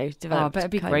developed. I bet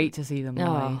it'd be great to see them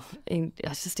live.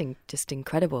 It's just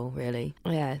incredible, really.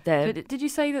 Yeah. Did you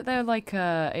say that they're like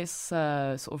it's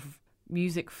sort of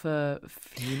music for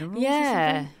funerals? Or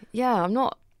something? Yeah.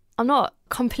 I'm not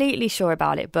completely sure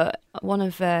about it, but one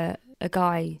of a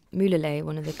guy, Mulele,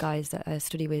 one of the guys that I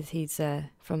study with, he's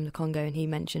from the Congo, and he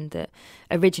mentioned that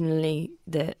originally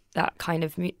that kind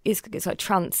of it's like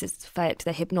trance effect,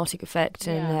 the hypnotic effect,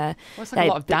 and Well, it's like a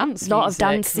lot of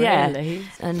dance. Really.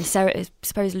 And it's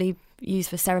supposedly used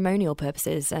for ceremonial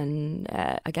purposes, and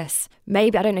I guess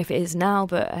maybe I don't know if it is now,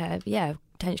 but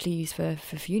potentially used for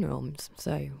funerals.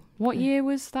 So. What year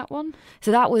was that one?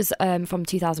 So that was from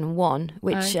 2001,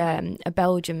 which Okay. a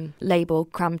Belgium label,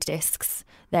 Crammed Discs,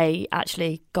 they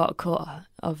actually got a cut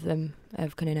of them,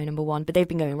 of Konono #1, but they've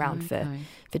been going around for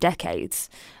decades,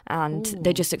 and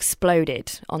they just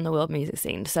exploded on the world music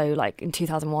scene. So like in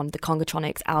 2001, the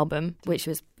Congotronics album, which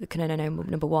was the Konono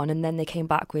 #1, and then they came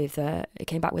back with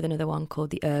another one called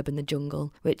The Herb and the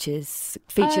Jungle, which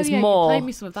features more. You played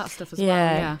me some of that stuff as well.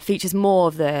 Yeah. Features more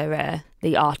of the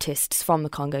artists from the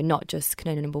Congo, not just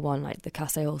Konono #1, like the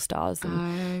Kassai All Stars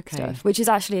and stuff. Which is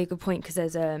actually a good point, because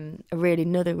there's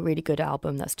another really good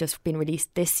album that's just been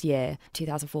released this year,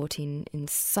 2014, in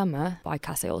summer, by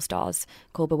Kassai All Stars,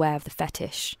 called Beware of the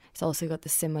Fetish. It's also got the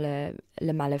similar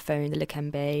Le Malaphone, the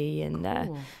Lekembe, and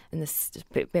this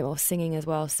bit more singing as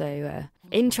well. So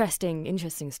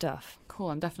interesting stuff.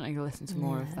 Cool, I'm definitely going to listen to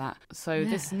more of that. So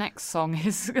this next song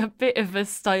is a bit of a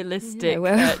stylistic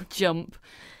jump,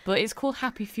 but it's called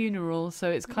Happy Funeral, so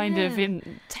it's kind of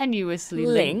tenuously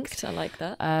linked. I like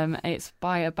that. It's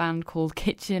by a band called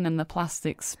Kitchen and the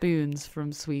Plastic Spoons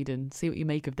from Sweden. See what you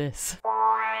make of this. Oh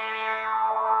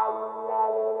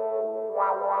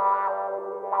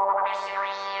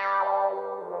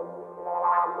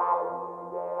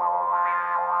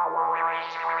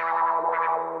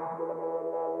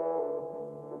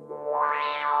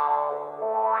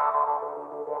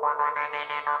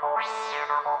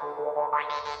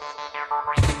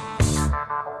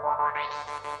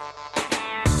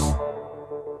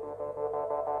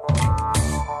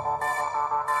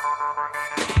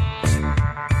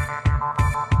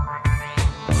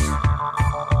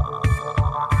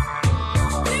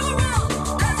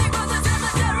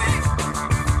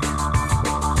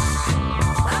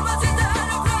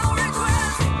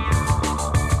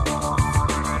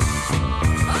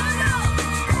no,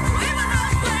 we were not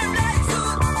wearing black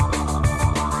suits.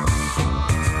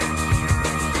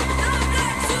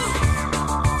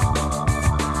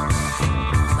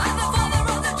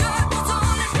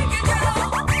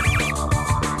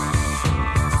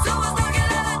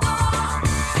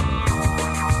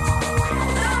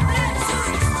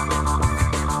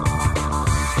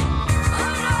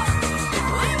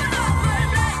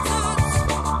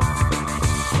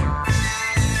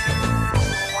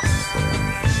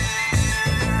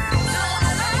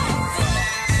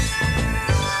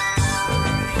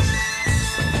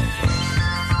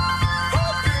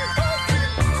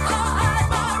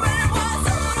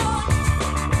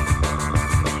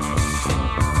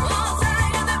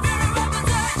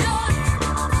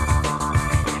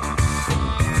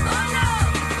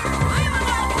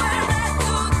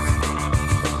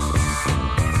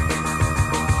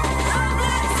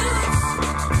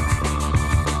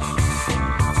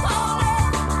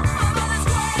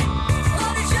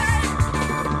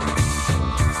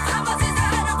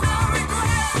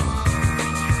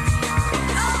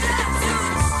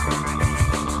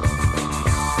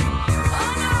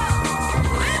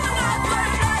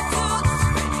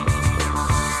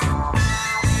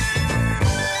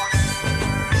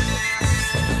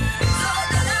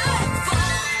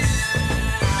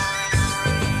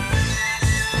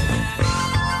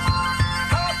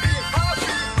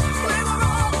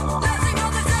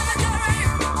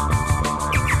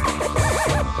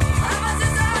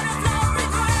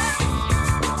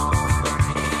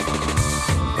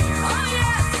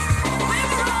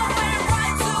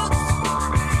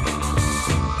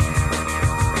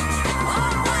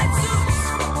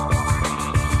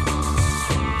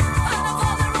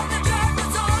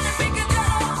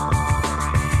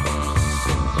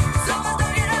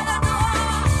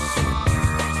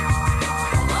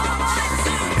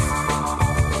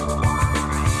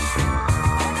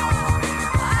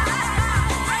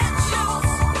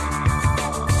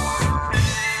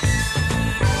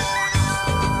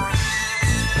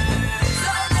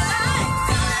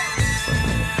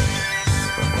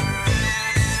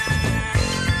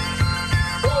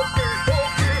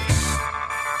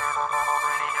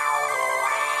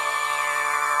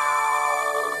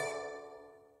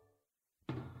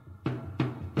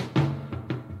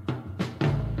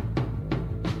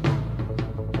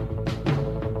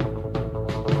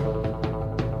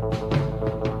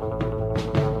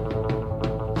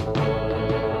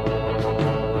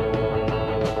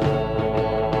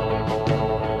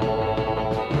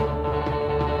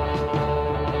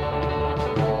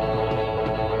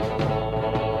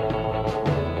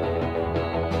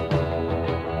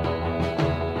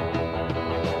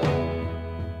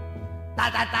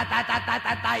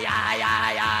 ta ta ya ya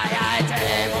ya ya.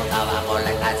 Echemos abajo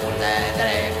la estación de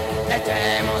tren.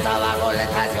 Echemos abajo la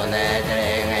estación de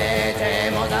tren.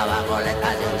 Echemos abajo la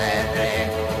estación de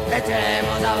tren.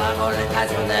 Echemos abajo la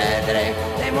estación de tren.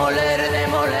 Demoler,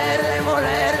 demoler,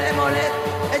 demoler, demoler.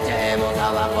 Echemos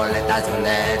abajo la estación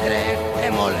de tren.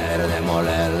 Demoler,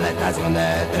 demoler la estación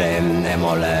de tren.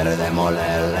 Demoler,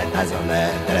 demoler la estación de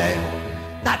tren.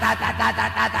 Ta ta ta ta ta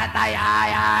ta ta ta ya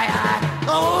ya ya.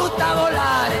 Nos gusta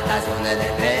volar estaciones de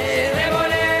tren.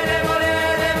 Demoler,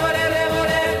 demoler, demoler,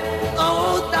 demoler. Nos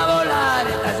gusta volar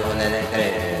estaciones de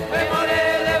tren.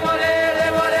 Demoler, demoler,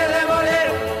 demoler, demoler.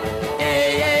 Yeah,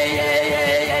 yeah, yeah,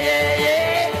 yeah, yeah, yeah,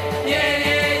 yeah. Yeah,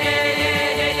 yeah, yeah, yeah,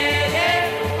 yeah, yeah, yeah.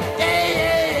 Yeah,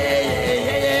 yeah, yeah,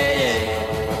 yeah, yeah, yeah.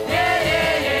 Yeah,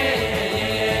 yeah, yeah,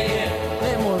 yeah, yeah, yeah.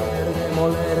 Demoler,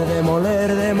 demoler, demoler,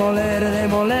 demoler,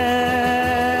 demoler.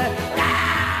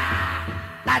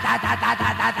 Ta ta ta ta ta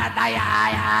ta ta ta ya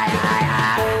ya ya ya.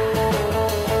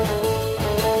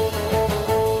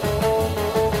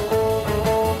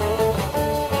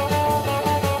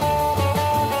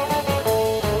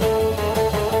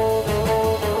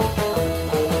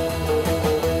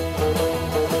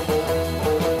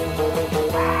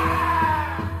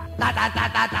 Ta ta ta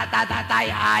ta ta ta ta ta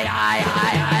ya ya ya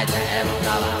ya. Echemos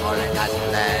abajo la estación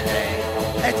de tren.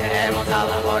 Echemos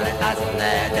abajo la estación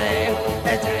de tren.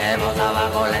 Echemos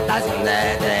abajo la estación de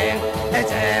tren.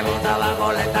 Echemos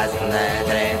abajo la estación de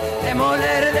tren.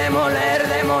 Demoler, demoler,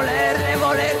 demoler,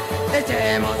 demoler.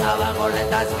 Echemos abajo la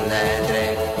estación de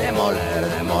tren. Demoler,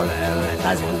 demoler la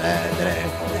estación de tren.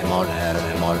 Demoler,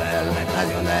 demoler la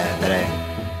estación de tren.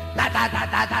 Ta ta ta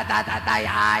ta ta ta ta ta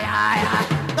ya ya ya.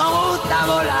 Nos gusta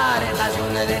volar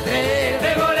estaciones de tren.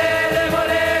 Demoler,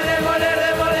 demoler, demoler,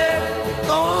 demoler.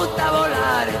 Nos gusta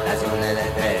volar estaciones de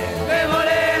tren.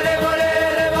 Demoler,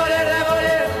 demoler, demoler,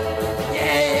 demoler.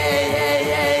 Yeah, yeah, yeah,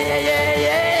 yeah, yeah, yeah,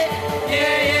 yeah.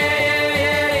 Yeah, yeah, yeah,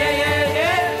 yeah, yeah, yeah,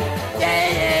 yeah. Yeah,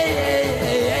 yeah, yeah,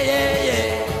 yeah, yeah, yeah, yeah.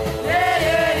 Yeah,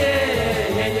 yeah, yeah,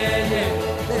 yeah, yeah, yeah.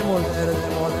 Demoler,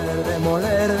 demoler,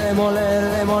 demoler, demoler,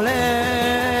 demoler.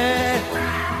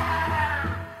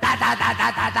 Ta ta ta ta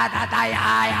ta ta ta ta ya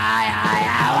ya ya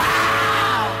ya.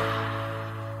 Wow.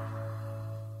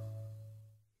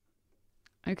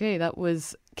 Okay, that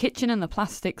was Kitchen and the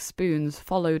Plastic Spoons,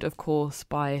 followed, of course,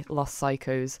 by Lost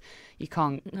Psychos. You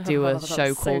can't do a that's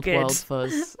show so called good. World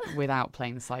Fuzz without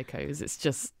playing Psychos.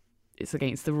 It's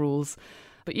against the rules.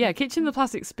 But yeah, Kitchen and the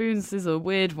Plastic Spoons is a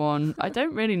weird one. I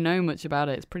don't really know much about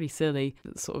it. It's pretty silly.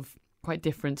 It's sort of quite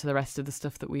different to the rest of the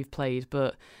stuff that we've played.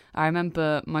 But I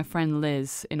remember my friend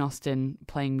Liz in Austin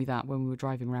playing me that when we were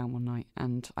driving around one night,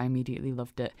 and I immediately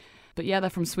loved it. But yeah, they're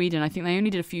from Sweden. I think they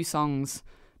only did a few songs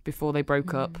before they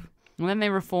broke up. And then they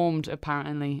reformed,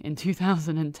 apparently, in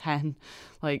 2010.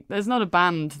 Like, there's not a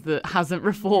band that hasn't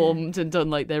reformed and done,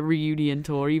 like, their reunion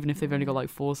tour, even if they've only got, like,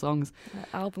 4 songs.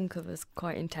 The album cover's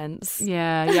quite intense.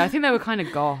 Yeah, I think they were kind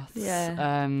of goths.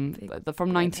 Yeah.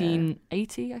 From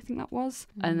 1980, I think that was.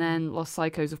 And then Los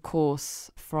Psychos, of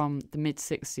course, from the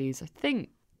mid-60s. I think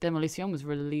Demolition was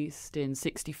released in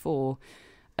 64.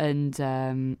 And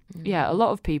yeah, a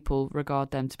lot of people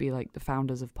regard them to be like the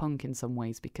founders of punk in some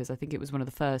ways, because I think it was one of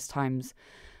the first times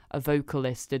a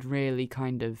vocalist had really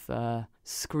kind of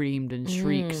screamed and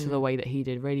shrieked the way that he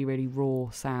did. Really, really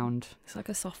raw sound. It's like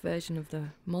a soft version of the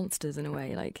Monsters in a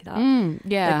way, like that.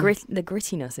 Yeah. The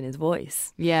grittiness in his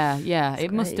voice. Yeah. It's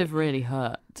It must great. have really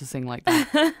hurt to sing like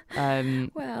that.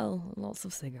 Well, lots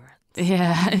of cigarettes.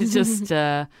 Yeah, it's just...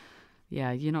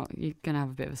 yeah, you're gonna have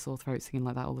a bit of a sore throat singing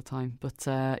like that all the time. But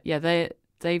yeah,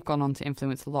 they've gone on to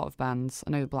influence a lot of bands.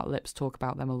 I know the Black Lips talk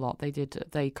about them a lot.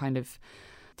 They kind of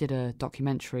did a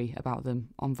documentary about them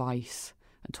on Vice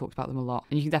and talked about them a lot.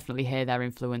 And you can definitely hear their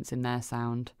influence in their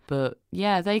sound. But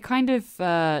yeah, they kind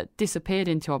of disappeared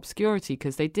into obscurity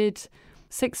because they did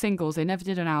 6 singles. They never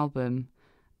did an album.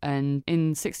 And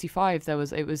in 65,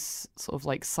 it was sort of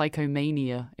like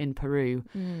Psychomania in Peru.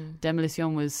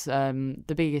 Demolition was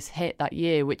the biggest hit that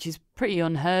year, which is pretty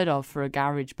unheard of for a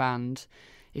garage band.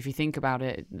 If you think about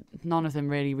it, none of them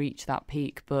really reached that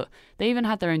peak. But they even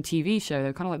had their own TV show. They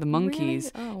were kind of like the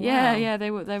Monkees. Really? Oh, wow. Yeah, they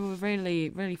were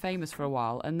really, really famous for a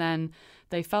while. And then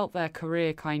they felt their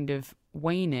career kind of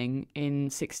waning in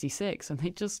 66, and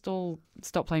they just all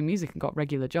stopped playing music and got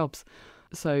regular jobs.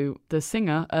 So the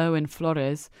singer, Erwin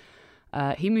Flores,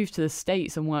 he moved to the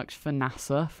States and worked for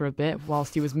NASA for a bit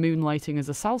whilst he was moonlighting as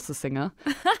a salsa singer.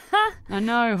 I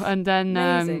know. And then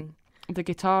Amazing. the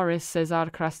guitarist, Cesar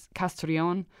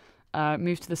Castrillon,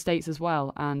 moved to the States as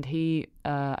well, and he,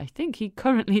 I think he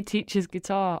currently teaches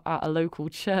guitar at a local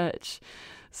church.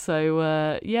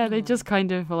 So, yeah, they just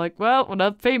kind of were like, well, we're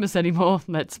not famous anymore.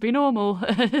 Let's be normal.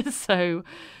 So,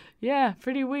 yeah,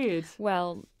 pretty weird.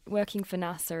 Well, working for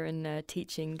NASA and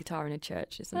teaching guitar in a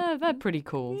church isn't. They're pretty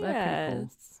cool. They're pretty cool.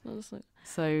 it's honestly-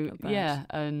 So, Not bad. yeah,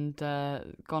 and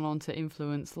gone on to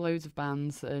influence loads of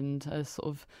bands and sort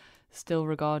of still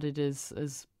regarded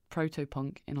as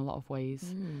proto-punk in a lot of ways.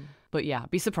 Mm. But yeah,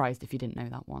 be surprised if you didn't know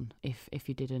that one. If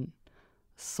you didn't,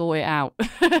 sort it out.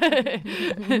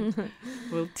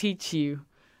 We'll teach you.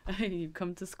 You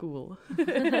come to school.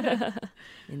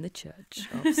 In the church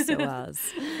of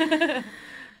SOAS.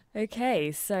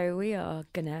 Okay, so we are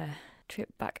gonna trip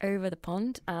back over the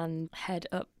pond and head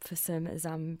up for some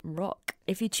Zam rock.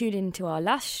 If you tuned into our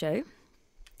last show,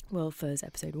 World Furs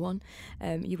episode 1,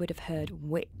 you would have heard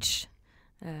Witch.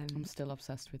 I'm still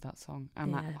obsessed with that song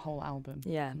and that Yeah. whole album.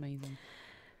 Yeah. Amazing.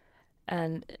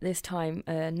 And this time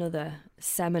another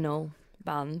seminal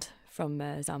band from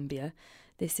Zambia.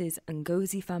 This is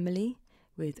Ngozi Family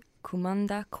with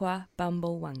Kumanda Kwa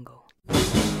Bambo Wango.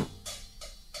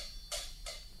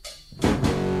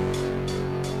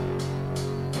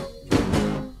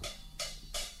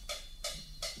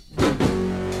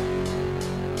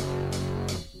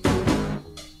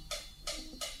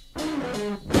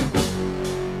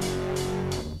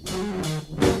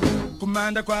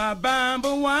 Kumanda kwa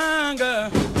bambo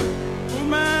wanga,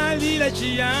 kumalila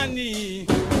chiani,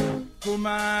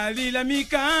 kumalila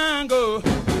mikango,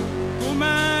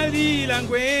 kumalila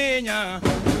ngwenya.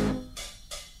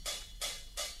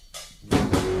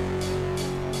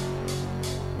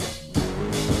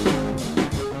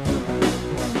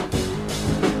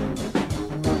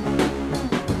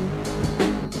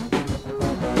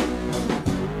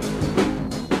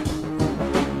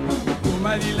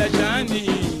 Kumalila chani,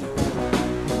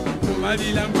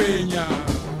 kumalila ngwenya,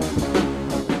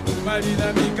 kumalila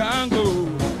mikango,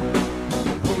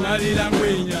 kumalila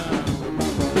ngwenya.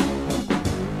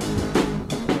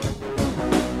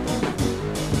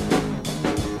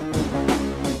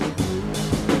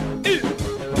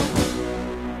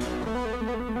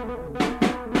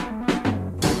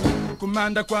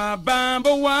 Kumanda kwa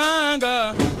bambo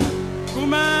wanga,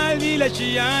 kumalila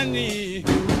chiani,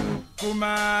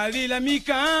 kumalila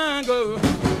mikango,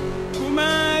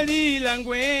 kumalila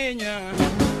ngwenya.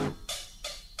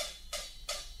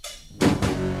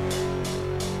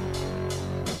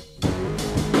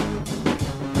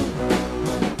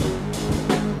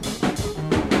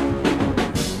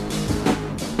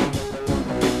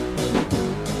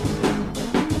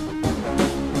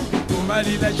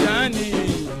 Kumalila chani,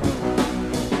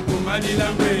 kumalila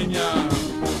ngwenya,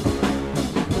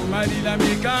 kumalila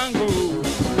mikango,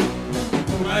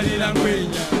 kumalila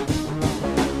ngwenya.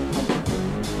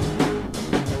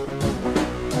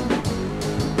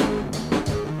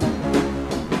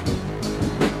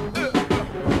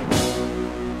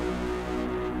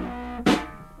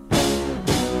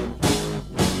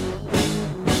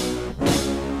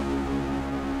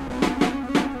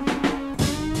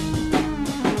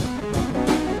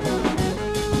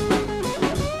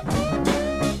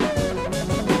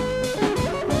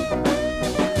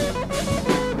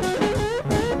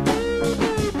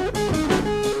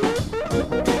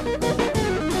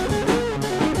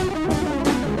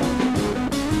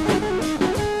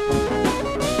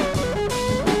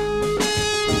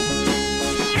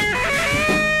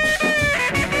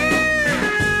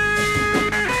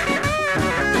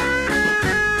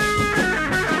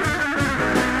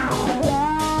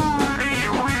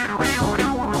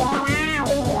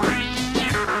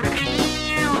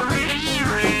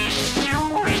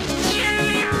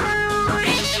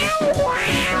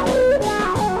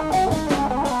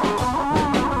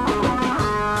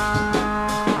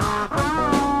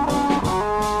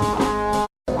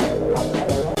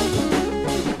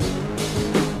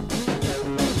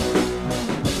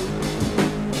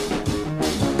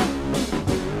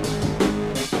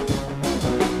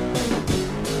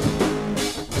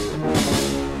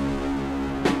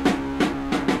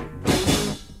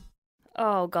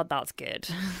 Oh God, that's good.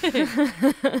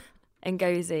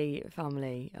 Ngozi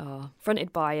Family are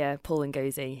fronted by Paul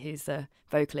Ngozi, who's the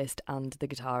vocalist and the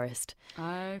guitarist.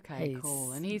 Okay, He's-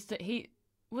 cool. And he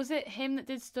was it him that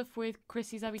did stuff with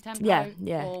Chrissy's Heavy Tempo? Yeah,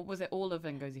 yeah. Or was it all of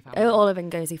Ngozi Family? All of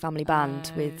Ngozi Family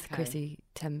Band with Okay. Chrissy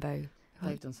Tembo.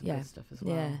 They've done some Yeah. good stuff as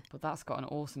well. Yeah. But that's got an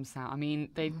awesome sound. I mean,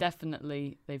 they've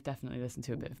definitely listened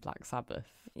to a bit of Black Sabbath.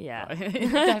 Yeah.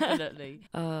 Definitely.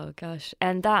 Oh gosh.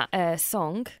 And that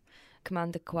song,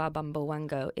 Commander Kwabambo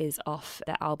Wango is off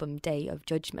their album Day of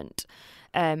Judgment,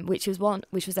 which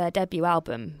was their debut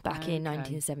album back in Okay.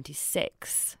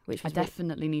 1976. Which I was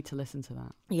definitely need to listen to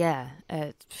that.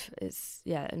 it's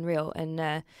unreal,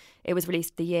 and it was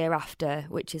released the year after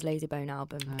Witch's Lazybone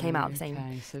album came out the same.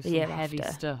 Okay, so the some year heavy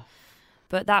after. stuff.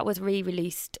 But that was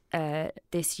re-released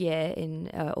this year in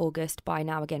August by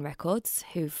Now Again Records,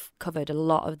 who've covered a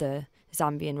lot of the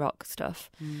Zambian rock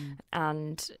stuff.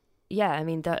 And yeah, I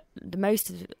mean, the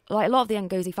most of, like a lot of the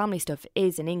Ngozi family stuff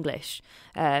is in English.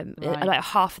 Right. Like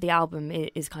half of the album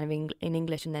is kind of in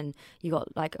English, and then you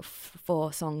got like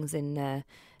 4 songs in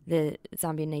the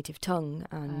Zambian native tongue.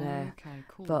 And Okay,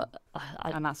 cool. but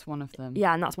and that's one of them.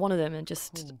 yeah, and that's one of them, and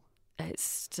just Cool.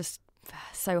 it's just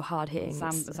so hard hitting.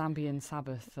 Zambian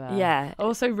Sabbath there. Yeah. I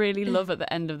also really love at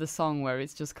the end of the song where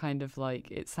it's just kind of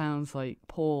like, it sounds like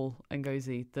Paul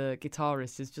Ngozi, the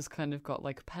guitarist, has just kind of got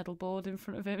like a pedal board in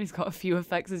front of him. He's got a few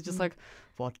effects. It's just like,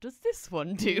 what does this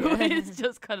one do? It's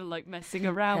just kind of like messing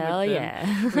around Hell with them,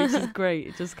 yeah. which is great.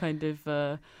 It just kind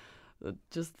of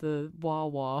just the wah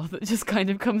wah that just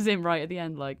kind of comes in right at the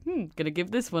end, like, gonna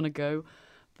give this one a go.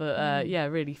 But yeah,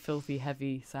 really filthy,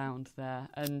 heavy sound there.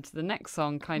 And the next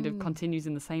song kind of continues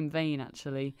in the same vein,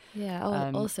 actually.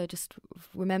 Yeah, also just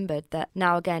remembered that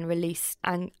Now Again released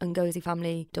Ngozi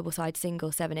Family double-side single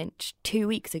 7-inch 2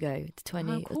 weeks ago. It's 2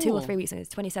 or cool. 3 weeks ago.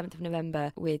 It's 27th of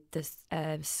November with the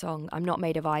song I'm Not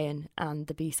Made of Iron, and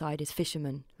the B-side is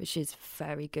Fisherman, which is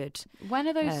very good. When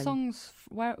are those songs?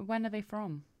 When are they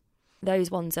from?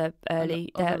 Those ones are early.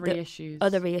 Other They're reissues.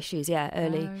 Other reissues, yeah,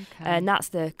 early. Okay. And that's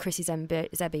the Chrissy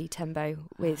Zebi Tembo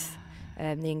with the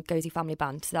Ngozi Family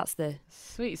Band. So that's the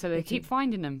Sweet. So they keep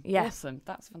finding them. Yeah. Awesome.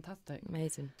 That's fantastic.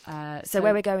 amazing. So, So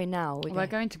where we're going now? we're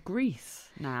going to Greece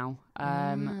now.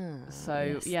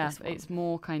 So yes, yeah, this one. it's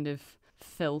more kind of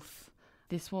filth.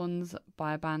 This one's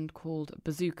by a band called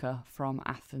Bazooka from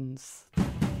Athens.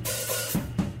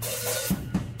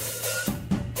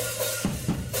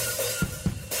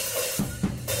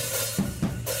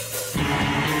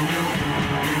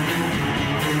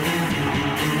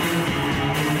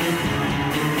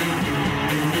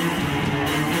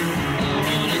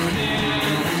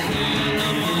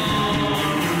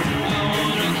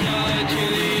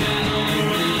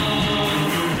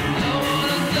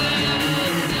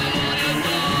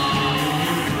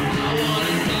 I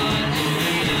wanna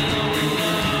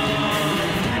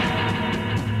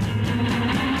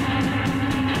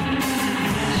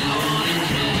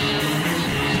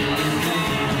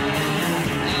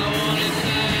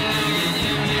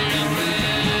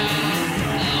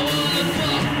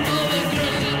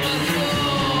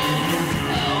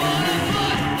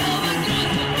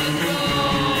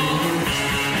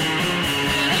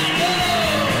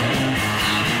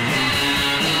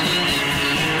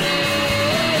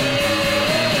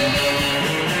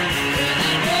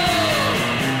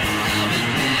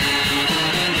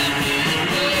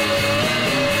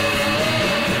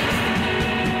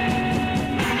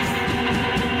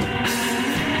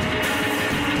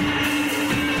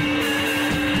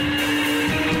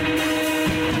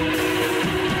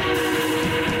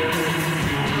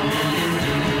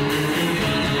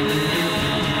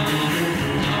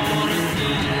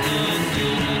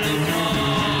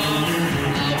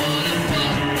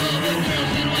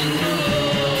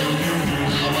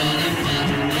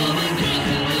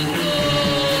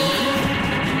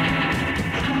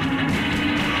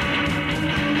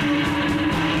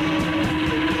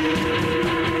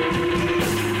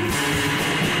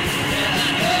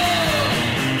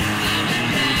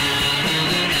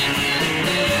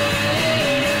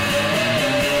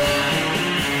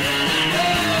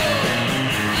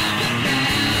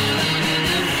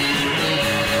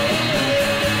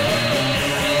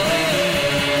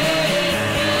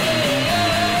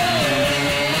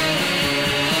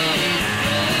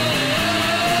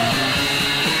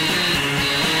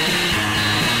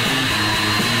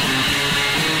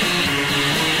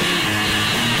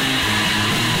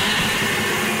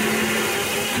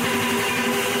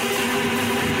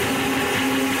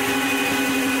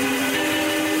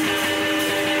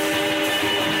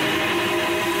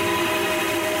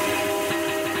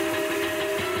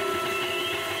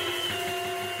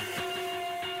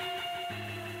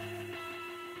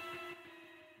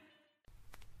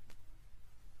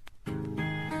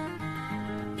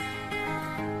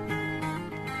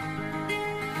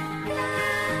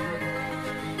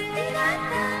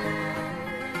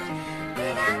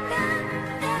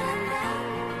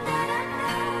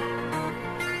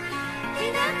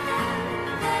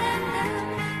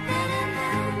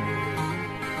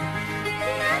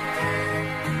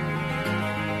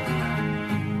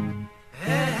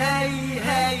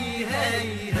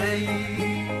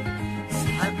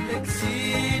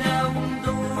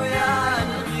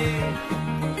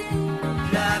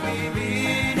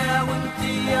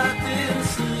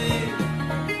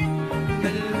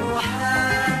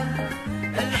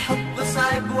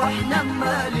واحنا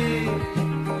مالي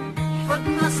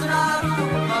فتنا اسرار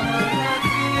وغمرنا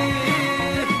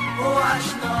فيه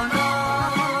وعشنا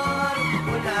نار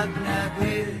ولعبنا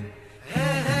بيه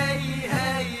هي هي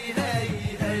هي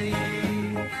هي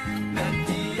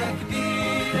مادية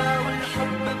كبيرة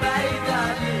والحب بعيد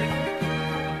عليك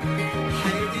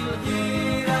حيدي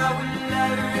الغيرة ولا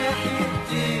الريح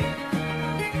يديك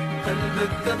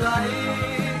قلبك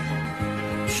ضعيف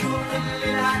شوق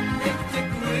اللي عندك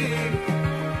تكويك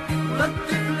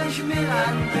والطفل جميل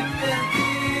عندك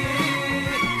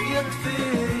تهديك يطفي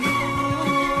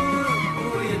نور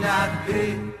ويلعب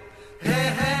بيه هي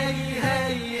هي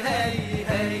هي هي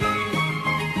هي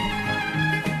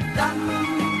دم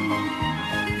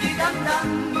دي دم دم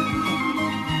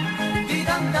دي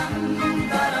دم دم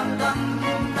درم دم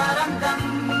درم دم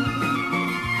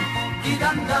دي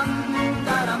دم دم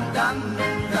درم دم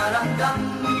درم دم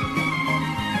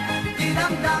دي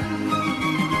دم دم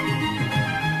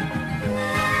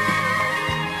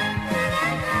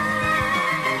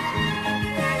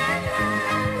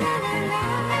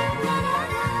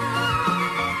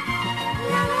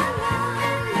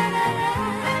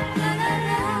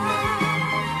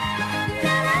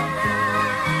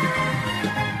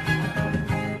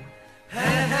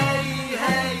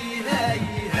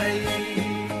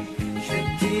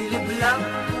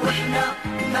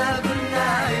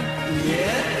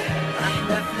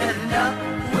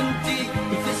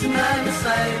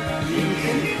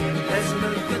لازم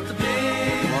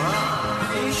القطبين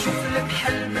يشوف لك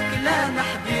حلمك لا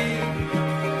محبيب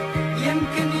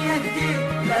يمكن يهديك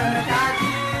لما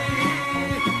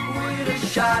تعديك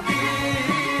ويرجع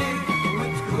بيك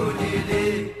وتقولي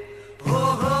ليه هو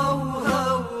هو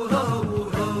هو هو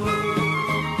هو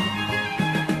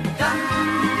دم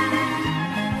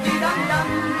دي دم دم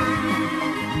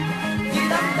دي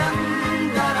دم دم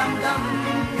درم دم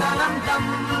درم دم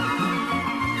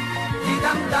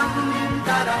dum dum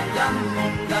daram dum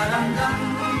daram dum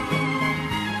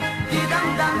di dum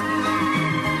dum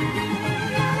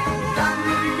dum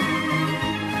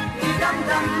di dum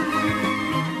dum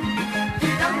di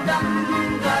dum dum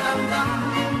daram dum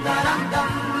daram dum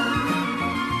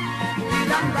di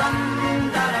dum dum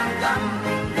daram dum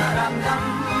daram dum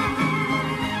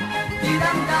di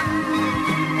dum dum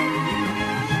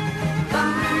dum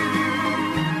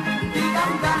di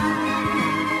dum dum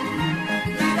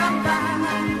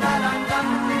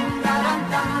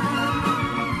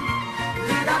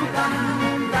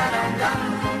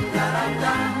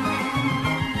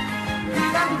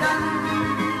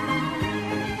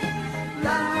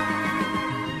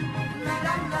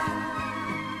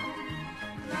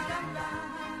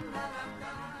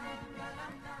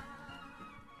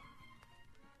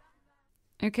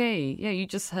Okay, yeah, you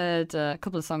just heard a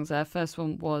couple of songs there. First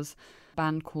one was a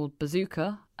band called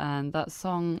Bazooka, and that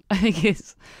song, I think,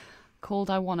 is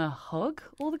called I Wanna Hug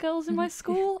All the Girls in My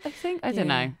School, I think. I don't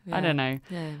know. Yeah. I don't know.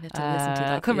 Yeah, you have to listen to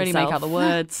that I couldn't really make out the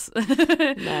words.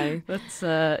 No. But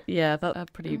yeah, that's a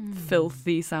pretty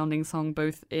filthy sounding song,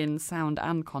 both in sound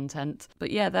and content. But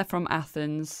yeah, they're from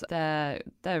Athens. They're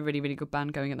a really, really good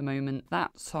band going at the moment.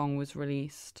 That song was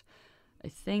released, I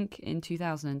think, in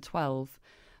 2012.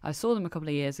 I saw them a couple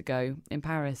of years ago in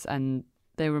Paris, and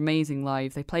they were amazing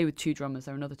live. They play with two drummers.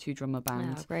 They're another two-drummer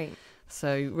band. Oh, great.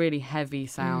 So really heavy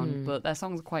sound, but their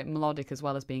songs are quite melodic as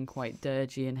well as being quite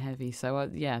dirgy and heavy. So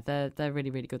yeah, they're really,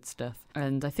 really good stuff.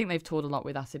 And I think they've toured a lot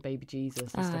with Acid Baby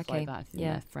Jesus and stuff like that. I think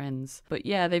they're friends. But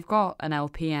yeah, they've got an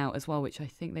LP out as well, which I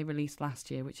think they released last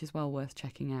year, which is well worth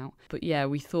checking out. But yeah,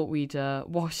 we thought we'd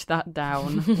wash that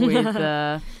down with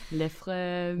Les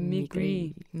Frères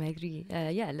Migris.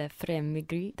 Yeah, Les Frères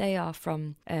Migris. They are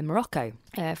from Morocco,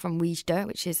 from Oujda,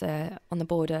 which is on the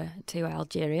border to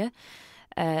Algeria.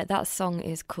 That song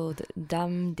is called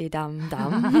Dam Di Dam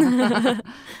Dam. I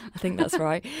think that's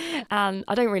right. And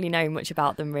I don't really know much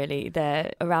about them, really.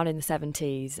 They're around in the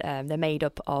 70s. They're made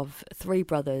up of three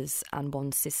brothers and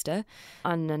one sister.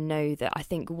 And I know that I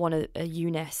think one of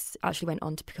Younes actually went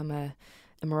on to become a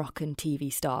Moroccan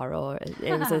TV star, or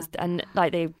it was and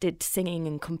like they did singing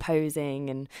and composing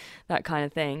and that kind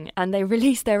of thing, and they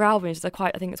released their albums. I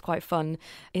think it's quite fun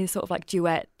in sort of like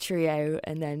duet, trio,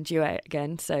 and then duet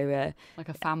again. So like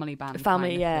a family band.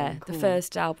 Family, yeah. Cool. The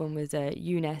first album was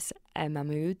Younes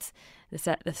Mahmoud.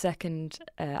 The second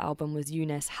album was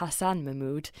Younes Hassan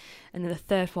Mahmoud, and then the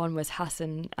third one was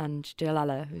Hassan and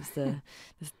Jalala, who's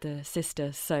the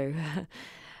sister. So.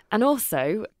 And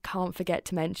also, can't forget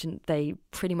to mention they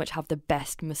pretty much have the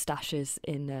best moustaches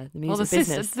in the music Well, the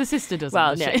business. sister doesn't.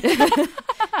 Well, does no.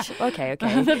 she? Okay.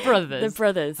 The brothers. The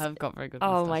brothers. have got very good.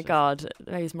 Oh my moustaches. God,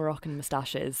 those Moroccan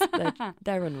moustaches.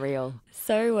 They're unreal.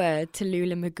 So,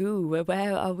 Tallulah Magoo,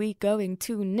 where are we going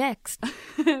to next?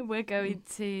 We're going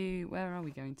to. Where are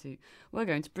we going to? We're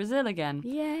going to Brazil again.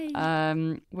 Yay.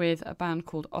 With a band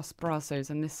called Os Brazos,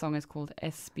 and this song is called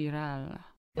Espiral.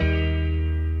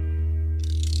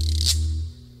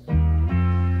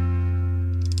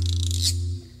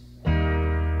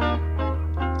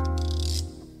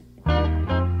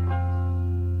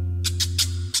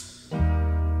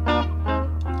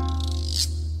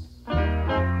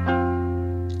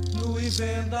 No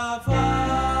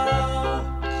vendaval,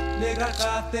 negra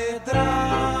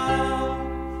catedral,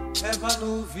 Eva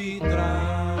no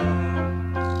vidral,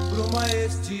 bruma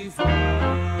estival,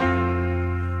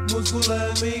 musgo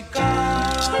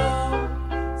lamical,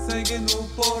 sangue no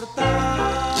portal,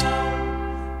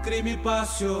 crime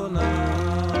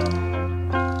passional,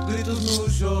 gritos no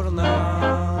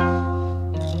jornal.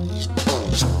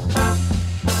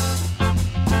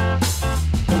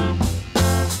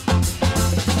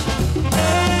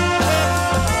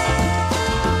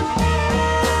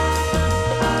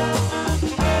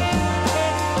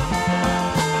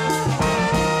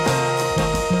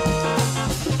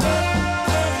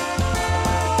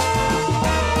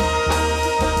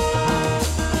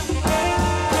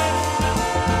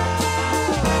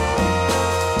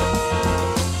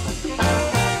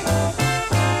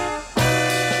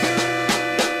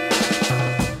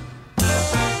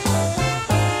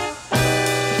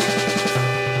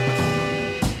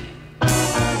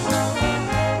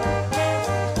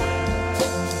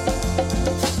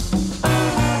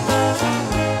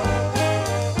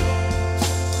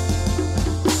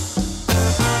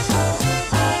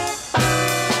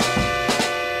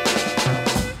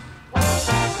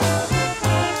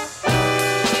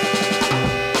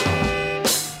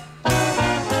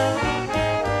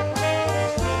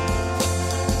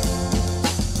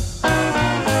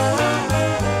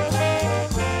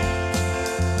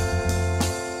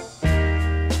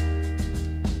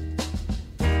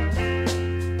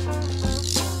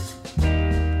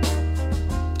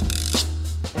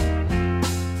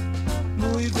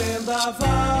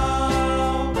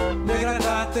 Vendaval, negra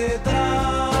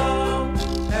catedral,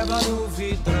 Eva no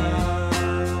vitral,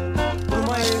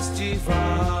 bruma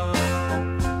estival,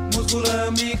 musgo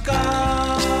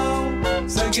lamical,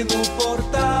 sangue no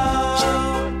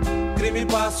portal, crime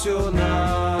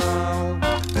passional,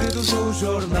 gritos no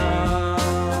jornal.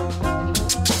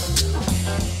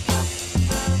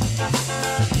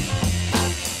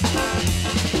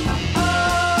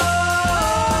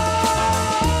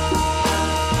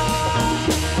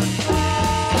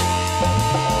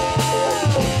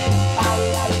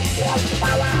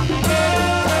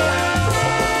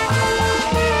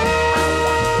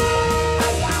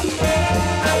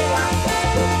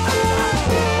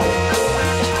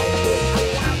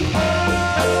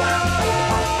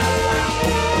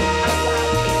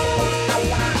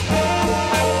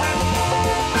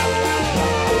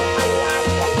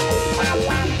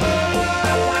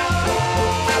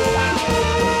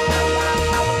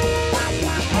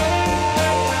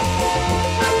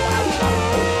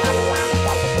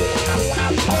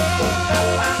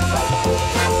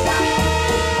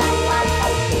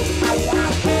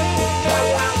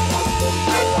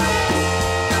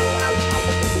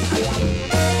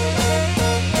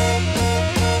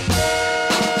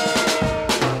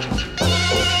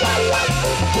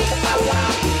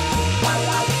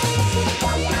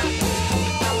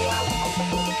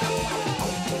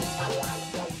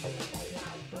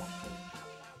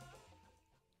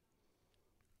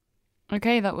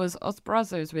 Okay, that was Os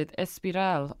Brazos with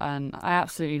Espiral, and I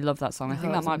absolutely love that song. I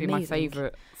think that it's might be my amazing.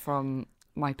 favourite from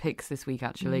my picks this week,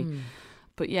 actually. Mm.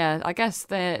 But yeah, I guess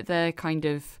they're kind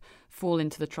of fall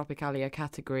into the Tropicalia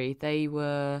category. They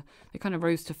kind of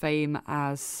rose to fame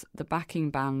as the backing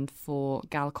band for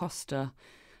Gal Costa,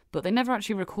 but they never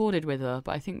actually recorded with her.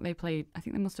 But I think they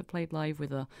must have played live with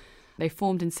her. They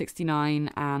formed in '69,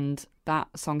 and that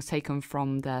song's taken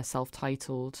from their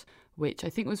self-titled, which I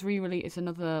think was re-released. It's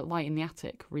another Light in the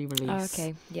Attic re-release. Oh,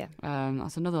 okay, yeah.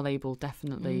 That's another label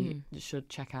definitely you should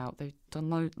check out. They've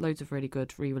done loads of really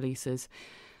good re-releases.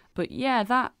 But yeah,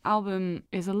 that album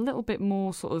is a little bit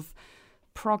more sort of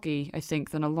proggy, I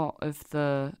think, than a lot of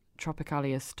the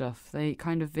Tropicalia stuff. They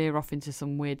kind of veer off into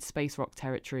some weird space rock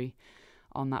territory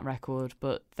on that record,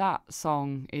 but that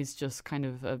song is just kind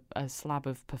of a slab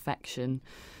of perfection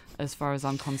as far as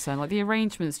I'm concerned. Like, the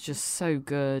arrangement's just so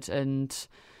good, and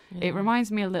It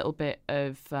reminds me a little bit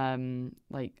of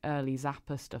like early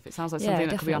Zappa stuff. It sounds like Yeah, something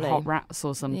that could be on Hot definitely. Rats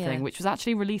or something, Yeah. which was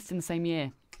actually released in the same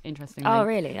year. Interestingly. Oh,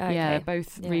 really? Okay. Yeah,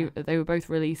 both Yeah. they were both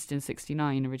released in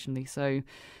 '69 originally. So,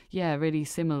 yeah, really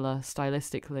similar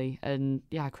stylistically, and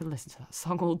yeah, I could listen to that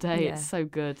song all day. Yeah. It's so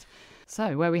good.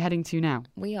 So, where are we heading to now?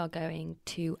 We are going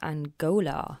to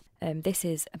Angola. This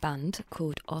is a band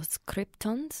called Os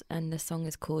Kryptons, and the song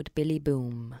is called Billy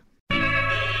Boom.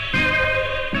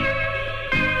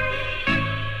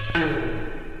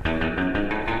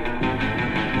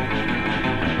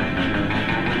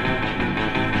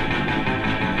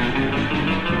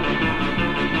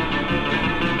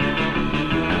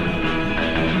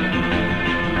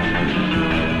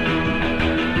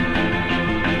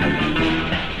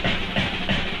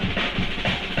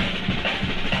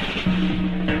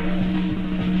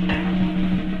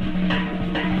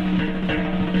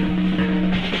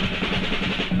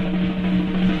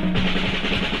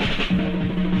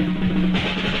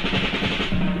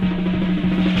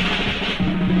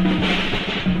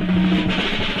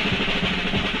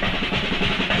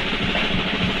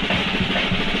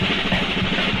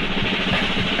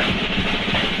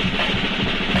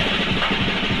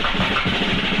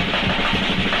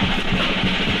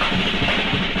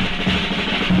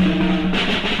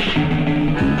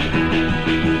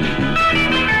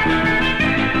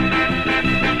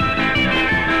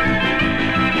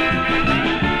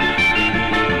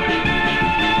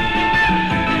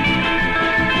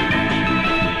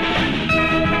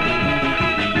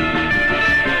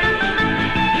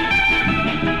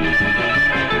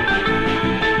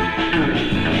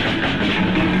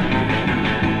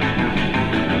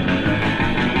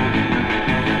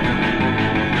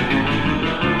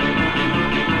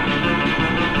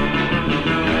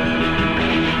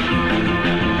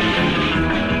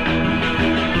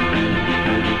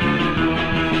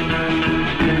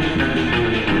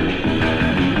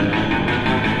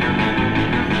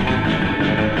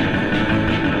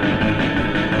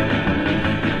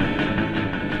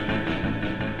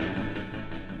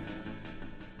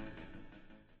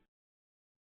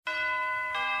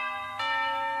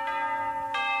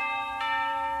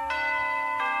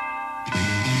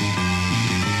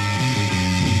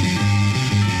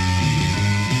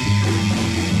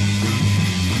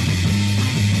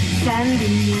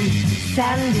 Sandy,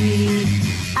 Sandy,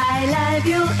 I love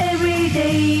you every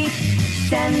day.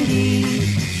 Sandy,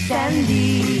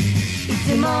 Sandy, い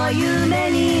つも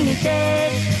夢に見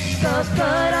て心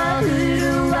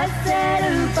震わせ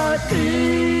る僕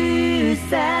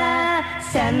さ。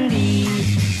Sandy,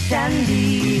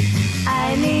 Sandy, I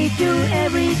need you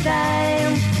every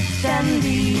time.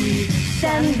 Sandy,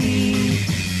 Sandy,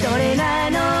 それな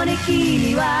のに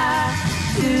君は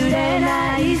釣れ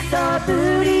ないそ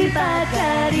ぶりば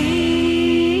かり。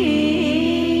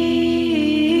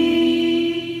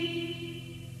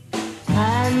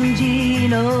パンジー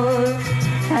の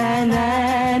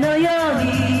花のよう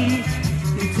にい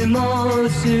つも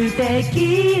素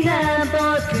敵な僕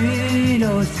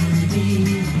の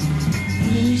隅。不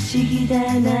思議だ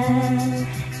な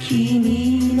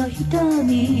君の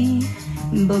瞳。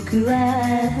僕は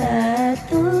ハー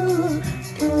ト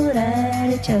取ら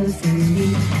れちゃうす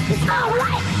に。It's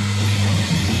alright!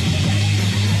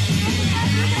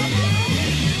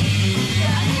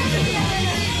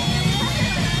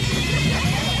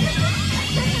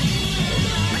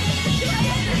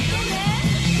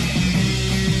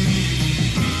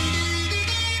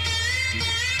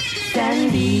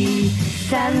 Sandy,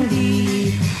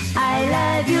 Sandy, I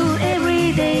love you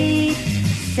every day.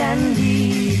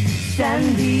 Sandy,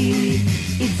 Sandy,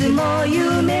 いつも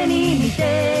夢に見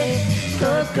て心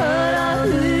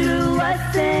震わ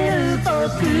せる僕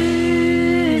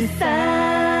さ。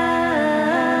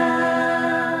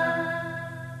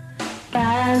パ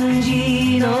ンジ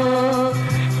ーの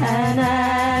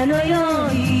花のよ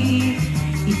うに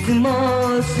いつ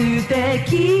も素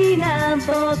敵な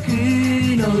僕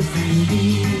の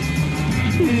隅。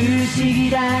不思議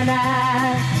だな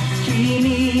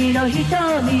君の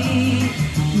瞳。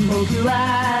僕は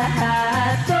ハ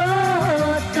ート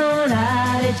取ら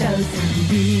れちゃう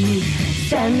Sandy,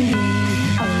 Sandy,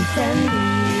 oh Sandy,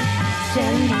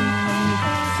 Sandy,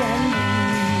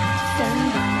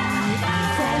 Sandy,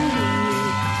 Sandy,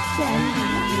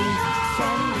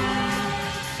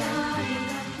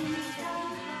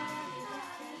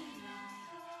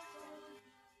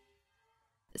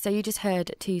 So you just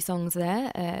heard two songs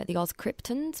there, the Os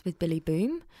Kryptons with Billy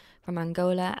Boom from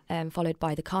Angola, followed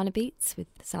by the Carnabeats with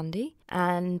Sandy.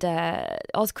 And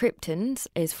Os Kryptons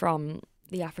is from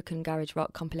the African garage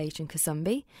rock compilation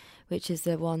Kasumbi, which is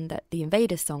the one that the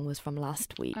Invaders song was from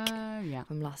last week. Oh, yeah.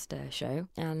 From last show.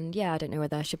 And yeah, I don't know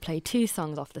whether I should play 2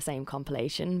 songs off the same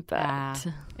compilation, but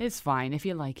It's fine. If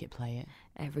you like it, play it.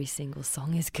 every single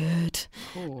song is good.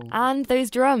 Cool. And those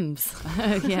drums.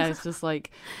 Yeah, it's just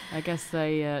like, I guess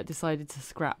they decided to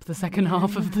scrap the second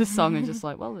half of the song and just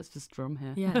like, well, let's just drum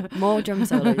here. Yeah, more drum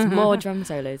solos, more drum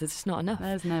solos. It's just not enough.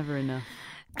 There's never enough.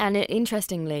 And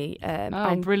interestingly,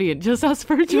 Brilliant. Just ask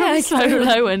for a drum Yeah, exactly.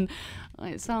 solo, and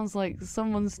it sounds like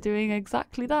someone's doing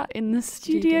exactly that in the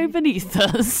studio beneath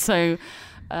us. So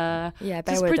bear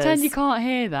just with pretend us. you can't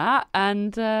hear that,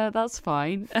 and that's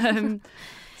fine.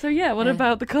 So yeah, what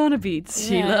about the corner beats,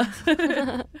 Sheila?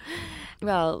 Yeah.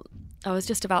 Well, I was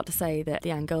just about to say that the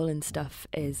Angolan stuff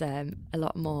is a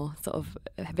lot more sort of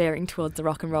veering towards the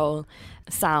rock and roll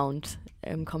sound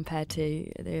compared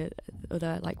to the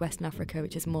other, like Western Africa,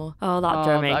 which is more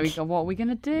drumming. What are we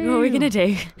gonna do? What are we gonna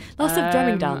do? Lots of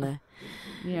drumming down there.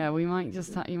 Yeah, we might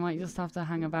just you might just have to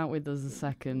hang about with us a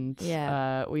second.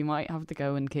 Yeah. We might have to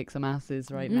go and kick some asses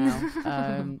right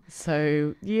now.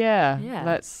 So yeah,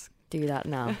 let's do that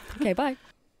now. Okay, bye.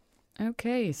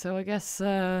 Okay, so I guess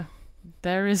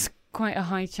there is quite a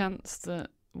high chance that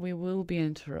we will be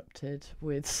interrupted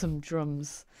with some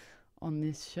drums on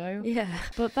this show. Yeah.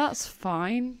 But that's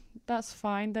fine. That's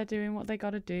fine. They're doing what they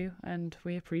got to do, and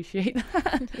we appreciate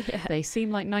that. Yeah. They seem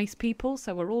like nice people,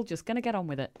 so we're all just going to get on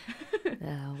with it.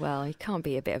 Well, it can't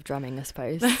be a bit of drumming, I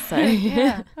suppose. So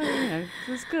Yeah, it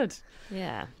was good.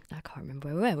 Yeah. I can't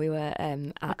remember where we were at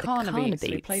the Carnaby.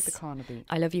 Carnaby. We played the Carnaby.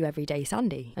 I Love You Every Day,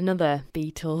 Sandy. Another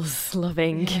Beatles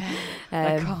loving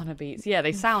The Carnabeats. Yeah,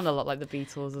 they sound a lot like the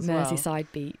Beatles as well. Merseyside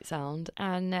beat sound.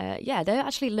 And they're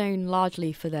actually known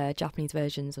largely for their Japanese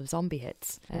versions of zombie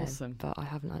hits. Awesome. But I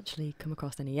haven't actually come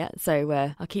across any yet. So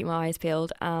I'll keep my eyes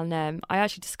peeled. And I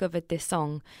actually discovered this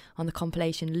song on the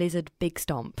compilation Lizard Big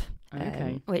Stomp.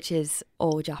 Okay. Which is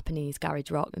all Japanese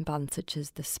garage rock and bands such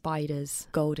as the Spiders,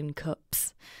 Golden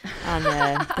Cups, and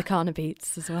the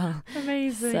Carnabeats as well.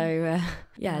 Amazing. So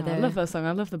I love that song.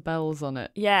 I love the bells on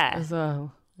it. Yeah. As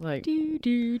well. Like, do,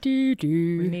 do, do,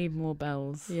 do. We need more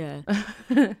bells. Yeah.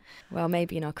 Well,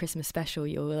 maybe in our Christmas special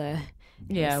you'll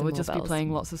we'll just be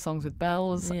playing lots of songs with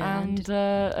bells and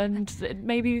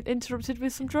maybe interrupted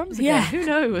with some drums again. Yeah. Who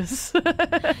knows?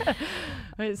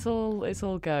 It's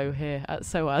all go here at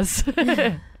SOAS.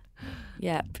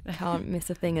 Yep, can't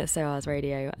miss a thing at SOAS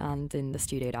Radio and in the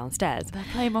studio downstairs. They're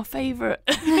playing my favourite.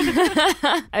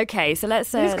 Okay, so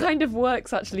let's... this kind of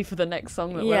works actually for the next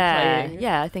song that we're playing.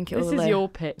 Yeah, I think it will. This is your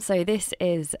pitch. So this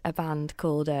is a band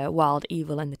called Wild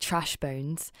Evil and the Trash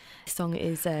Bones. The song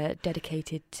is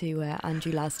dedicated to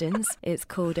Andrew Lasdins. It's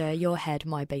called Your Head,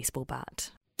 My Baseball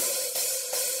Bat.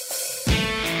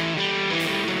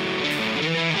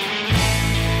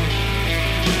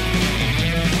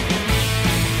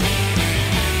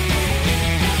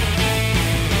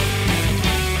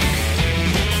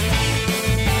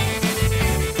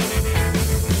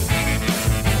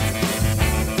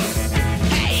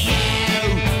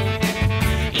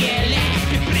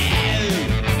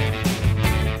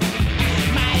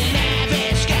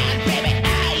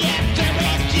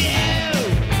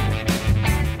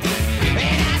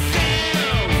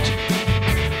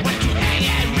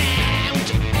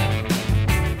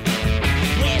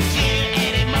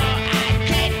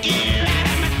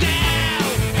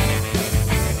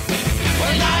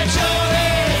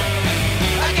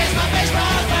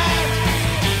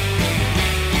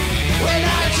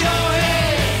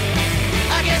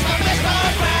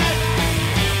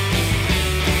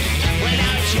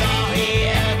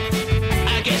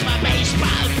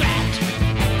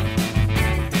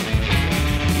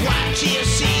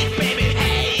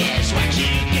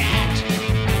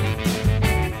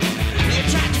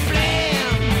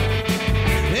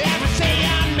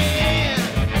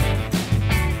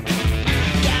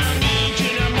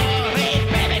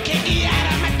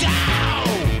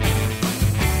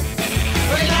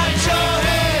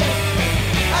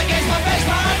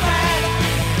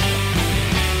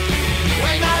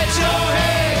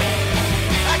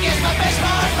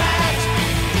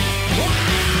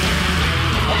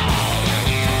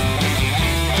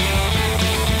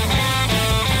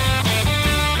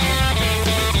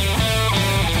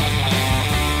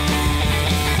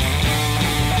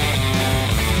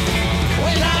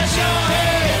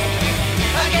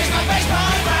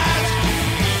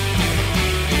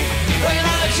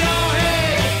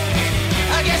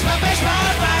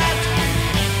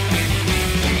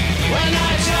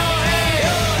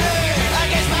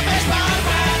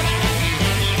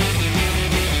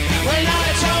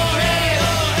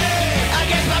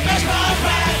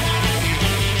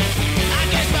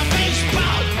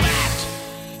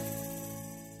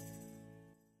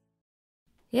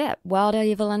 Yeah, Wild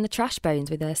Evil and the Trash Bones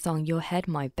with their song Your Head,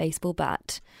 My Baseball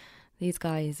Bat. These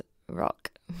guys rock,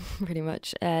 pretty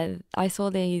much. I saw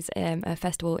these a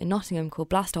festival in Nottingham called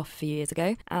Blast Off a few years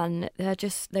ago, and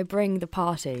they bring the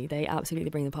party. They absolutely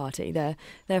bring the party.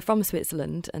 They're from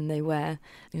Switzerland, and they wear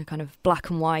kind of black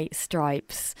and white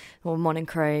stripes or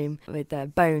monochrome with their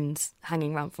bones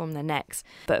hanging around from their necks.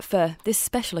 But for this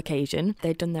special occasion,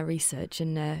 they'd done their research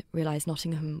and realised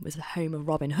Nottingham was the home of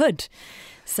Robin Hood.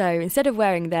 So instead of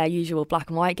wearing their usual black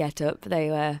and white get-up, they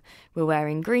were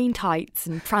wearing green tights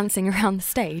and prancing around the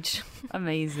stage.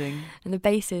 Amazing. And the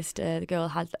bassist, the girl,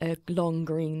 had a long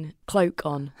green cloak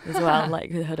on as well,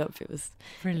 like with the hood up. It was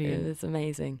Brilliant. It was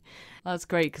amazing. That's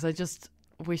great, because I just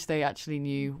wish they actually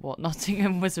knew what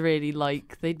Nottingham was really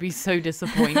like. They'd be so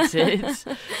disappointed.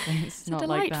 It's A not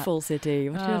like that. delightful city.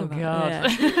 What are you Oh, on about?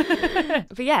 God. Yeah.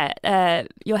 But yeah,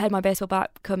 Your Head, My Baseball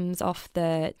Bat comes off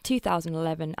the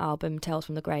 2011 album Tales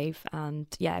from the Grave, and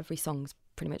yeah, every song's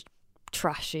pretty much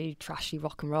trashy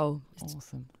rock and roll. It's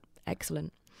Awesome.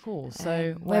 excellent. Cool.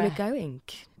 So Where we're going?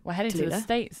 We're heading to the Tallulah.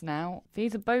 States now.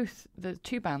 These are both the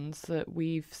two bands that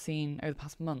we've seen over the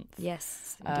past month.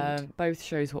 Yes, indeed. Both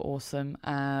shows were awesome.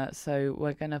 So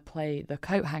we're going to play the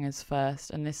Coat Hangers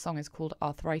first, and this song is called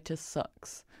Arthritis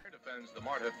Sucks. Defends the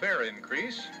MARTA fare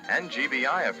increase, and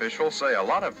GBI officials say a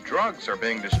lot of drugs are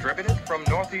being distributed from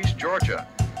northeast Georgia.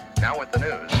 Now with the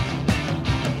news.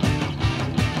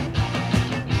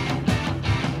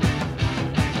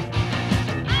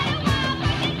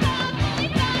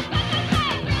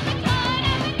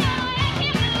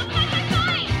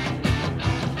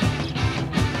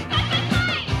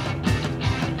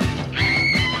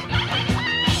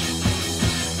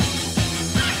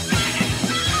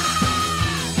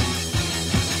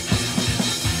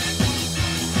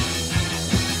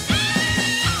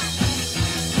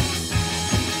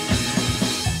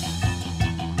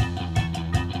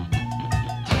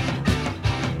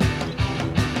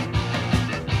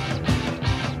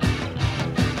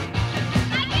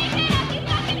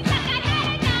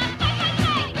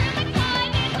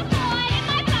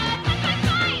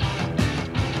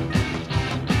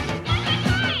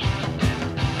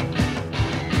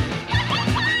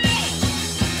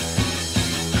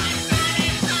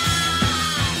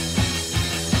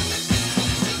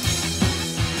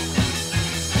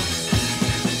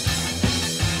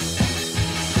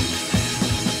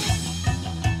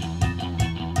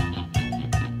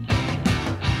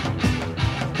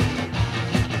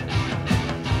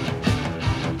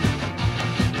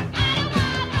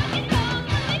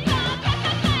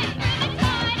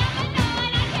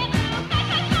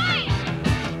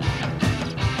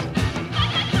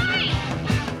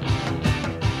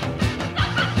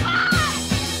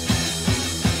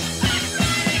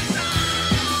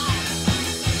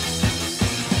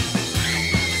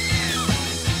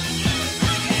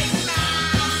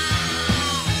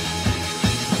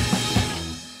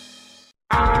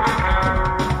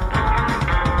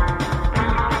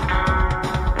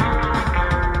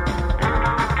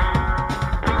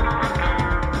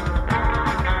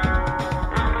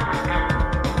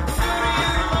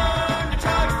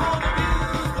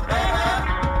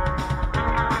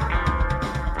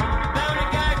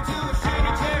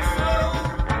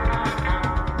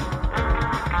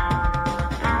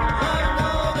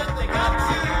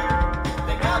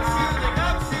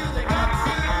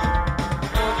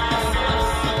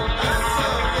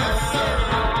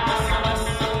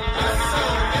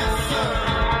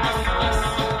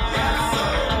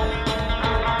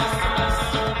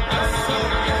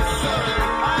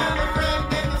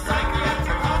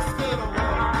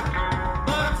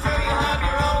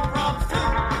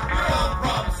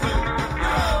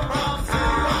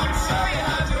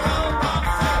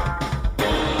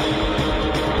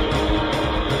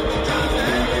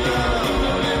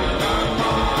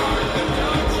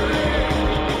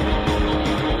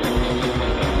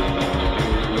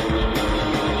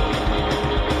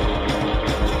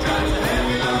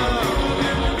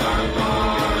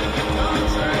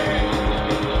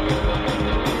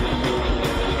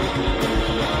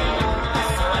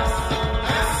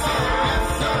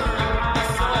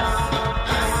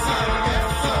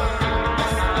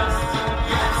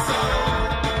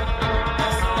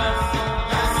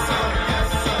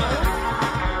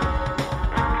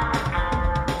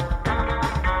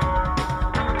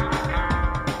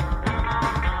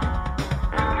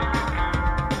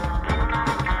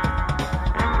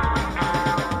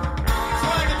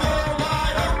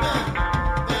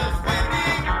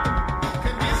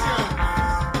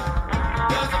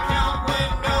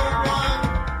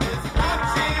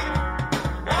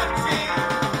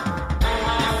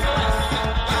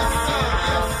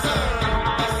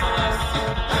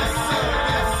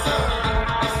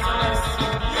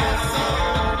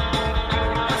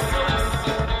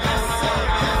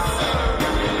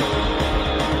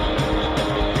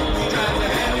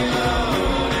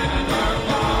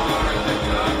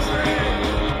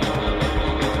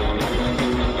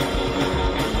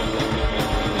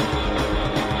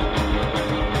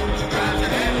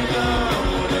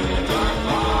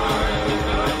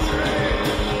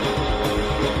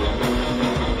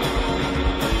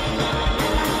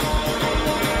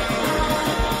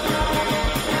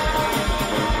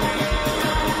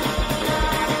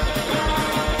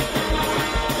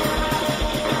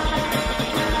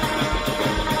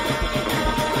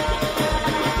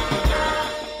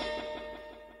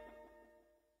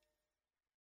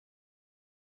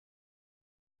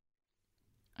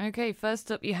 Okay,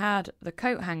 first up you had the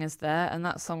Coat Hangers there, and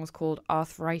that song was called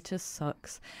Arthritis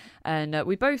Sucks. And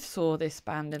we both saw this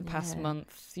band in the past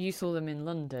month. You saw them in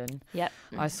London. Yep.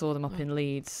 I saw them up in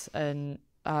Leeds, and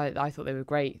I thought they were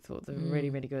great. Thought they were really,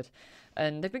 really good.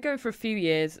 And they've been going for a few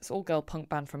years. It's all girl punk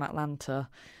band from Atlanta.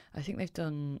 I think they've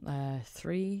done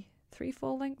three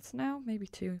full lengths now, maybe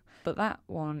 2. But that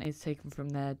one is taken from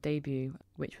their debut,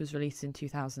 which was released in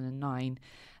 2009.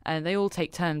 And they all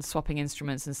take turns swapping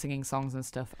instruments and singing songs and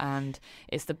stuff. And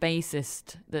it's the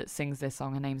bassist that sings this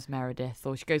song. Her name's Meredith,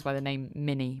 or she goes by the name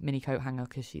Minnie Coat Hanger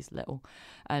because she's little.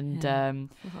 And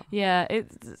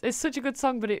it's such a good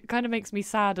song, but it kind of makes me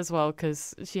sad as well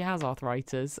because she has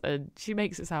arthritis and she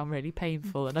makes it sound really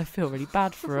painful, and I feel really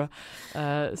bad for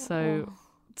her.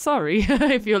 Sorry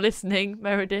if you're listening,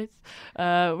 Meredith.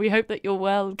 We hope that you're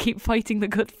well. Keep fighting the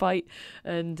good fight.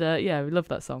 And we love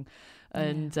that song.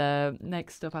 And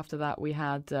next up after that, we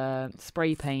had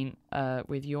Spray Paint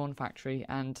with Yawn Factory.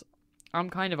 And I'm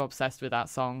kind of obsessed with that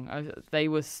song.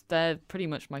 They're pretty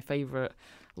much my favourite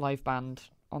live band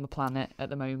on the planet at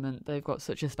the moment. They've got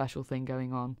such a special thing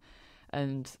going on.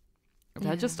 And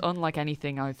they're just unlike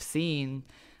anything I've seen.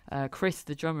 Chris,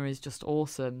 the drummer, is just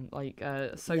awesome.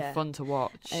 Fun to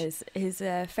watch. His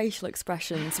facial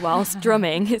expressions whilst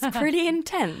drumming is pretty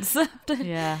intense.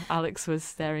 Yeah, Alex was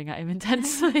staring at him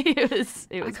intensely. It was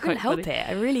I quite couldn't help funny. it.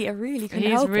 I really couldn't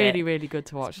He's help it. really, really good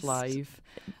to watch Just live.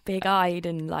 Big-eyed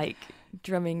and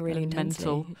drumming really And intensely.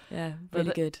 mental. Yeah, But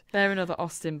really good. They're another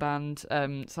Austin band,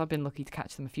 so I've been lucky to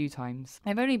catch them a few times.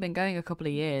 They've only been going a couple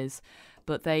of years,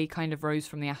 but they kind of rose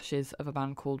from the ashes of a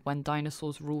band called When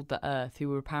Dinosaurs Ruled the Earth, who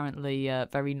were apparently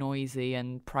very noisy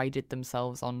and prided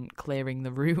themselves on clearing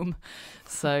the room.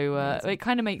 So it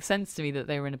kind of makes sense to me that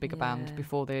they were in a bigger band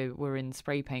before they were in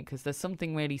Spray Paint, because there's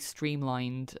something really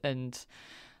streamlined and,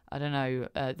 I don't know,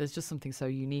 there's just something so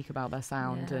unique about their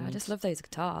sound. Yeah, and I just love those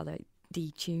guitars,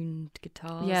 detuned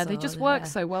guitars. Yeah, they just work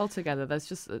so well together. There's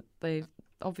just they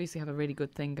obviously have a really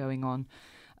good thing going on,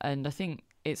 and I think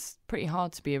it's pretty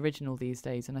hard to be original these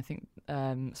days. And I think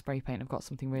Spray Paint have got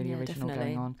something really original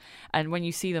definitely. going on. And when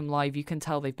you see them live, you can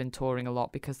tell they've been touring a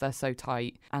lot because they're so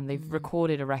tight. And they've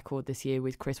recorded a record this year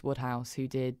with Chris Woodhouse, who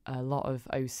did a lot of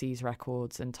OC's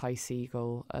records, and Ty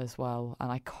Segall as well.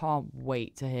 And I can't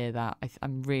wait to hear that.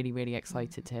 I'm really, really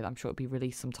excited to hear that. I'm sure it'll be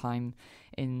released sometime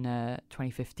in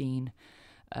 2015.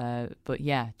 But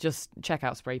yeah, just check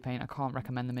out Spray Paint. I can't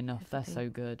recommend them enough. They're so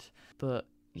good. But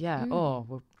yeah,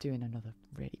 we're doing another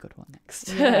really good one next.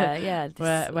 Yeah.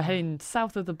 We're heading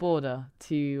south of the border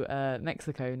to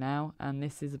Mexico now, and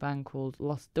this is a band called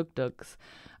Los Dug Dugs,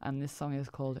 and this song is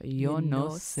called Yo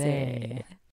No Sé.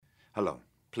 Hello.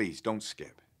 Please don't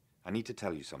skip. I need to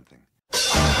tell you something.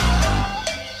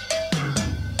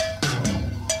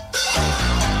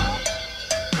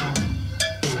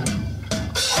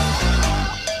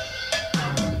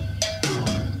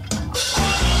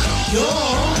 Yo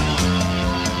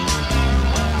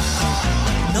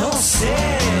no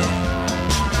sé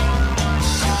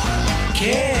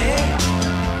qué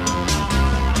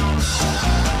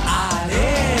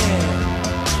haré.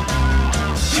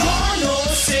 Yo no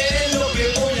sé lo que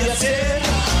voy a hacer.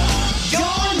 Yo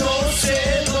no sé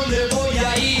dónde voy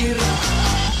a ir.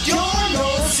 Yo no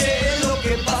sé lo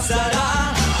que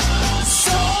pasará.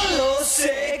 Solo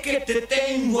sé que te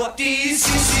tengo a ti,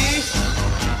 sí, sí.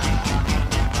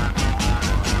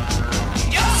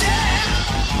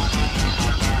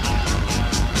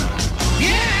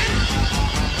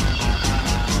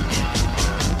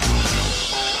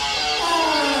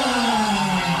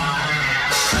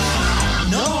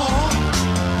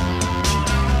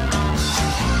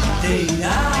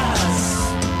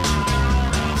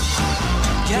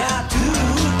 Ya tú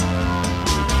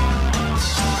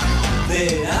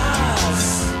verás,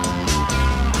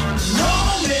 no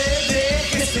me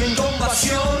dejes en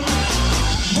compasión,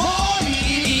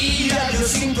 moriría yo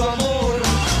sin tu amor.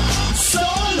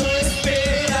 Solo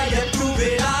espera, ya tú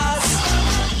verás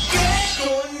que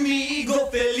conmigo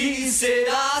feliz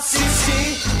serás, sí,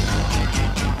 sí.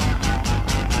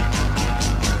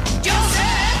 Yo sé.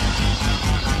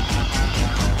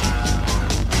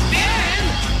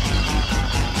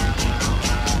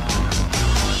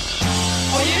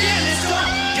 Oye bien esto,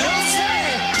 yo no sé.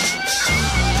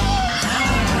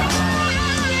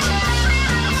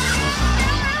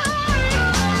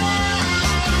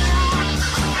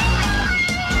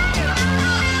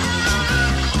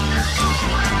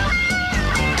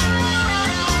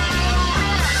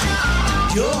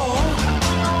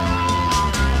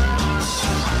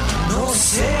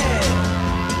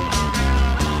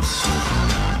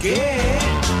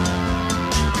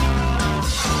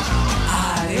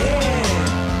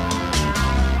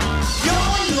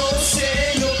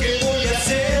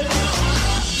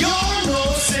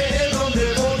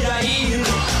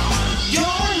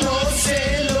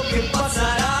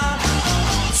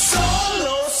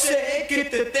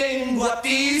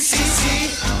 ti, sí, sí.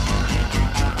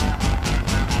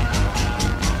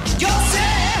 Yo sé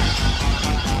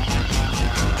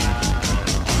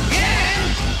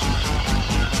bien.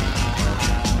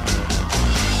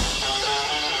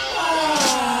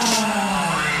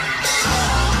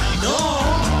 No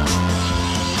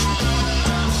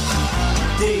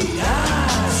te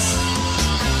irás.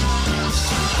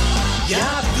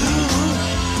 Ya tú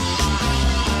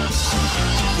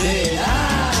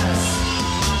verás.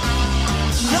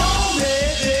 No me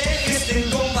dejes en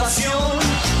compasión.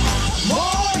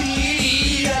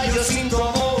 Moriría yo sin tu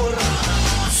amor.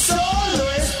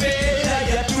 Solo espera,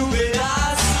 ya tú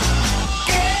verás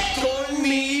que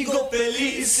conmigo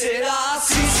feliz serás.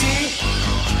 Sí, sí.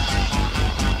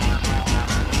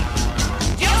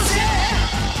 Yo sé.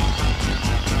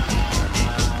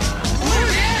 Muy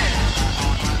bien.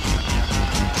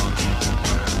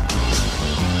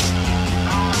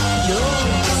 Yo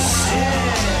sé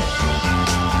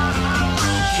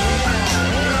que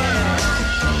haré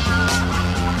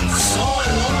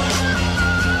solo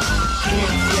que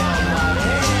te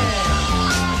amaré.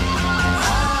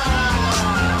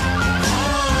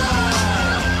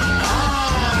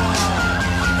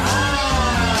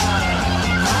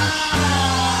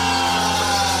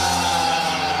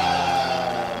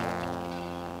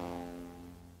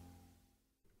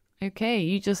 Okay,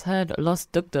 you just heard Los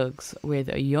Dug Dugs with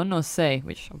Yo No Sé,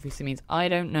 which obviously means I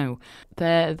don't know.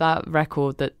 That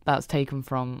record that's taken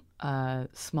from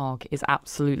Smog is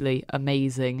absolutely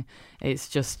amazing. It's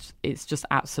just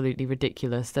absolutely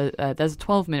ridiculous. There's a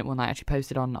 12-minute one that I actually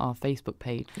posted on our Facebook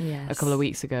page a couple of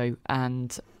weeks ago,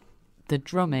 and the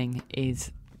drumming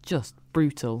is just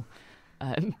brutal.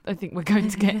 I think we're going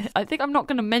to get. I think I'm not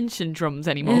going to mention drums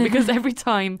anymore because every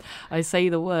time I say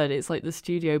the word, it's like the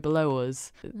studio below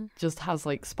us just has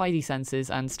like spidey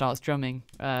senses and starts drumming.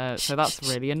 So that's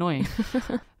really annoying.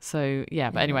 So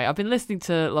yeah, but anyway, I've been listening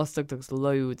to Lost Dug Dugs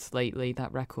loads lately.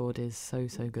 That record is so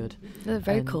good. The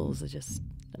vocals are just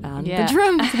and yeah. the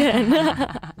drums again.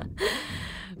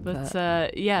 But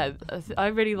yeah, I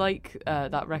really like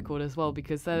that record as well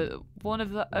because they're one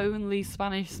of the only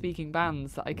Spanish-speaking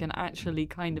bands that I can actually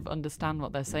kind of understand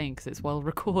what they're saying because it's well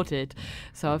recorded.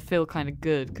 So I feel kind of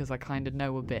good because I kind of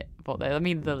know a bit what they. I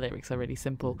mean, the lyrics are really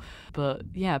simple, but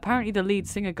yeah, apparently the lead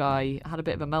singer guy had a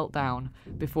bit of a meltdown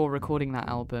before recording that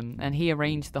album, and he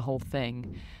arranged the whole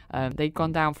thing. They'd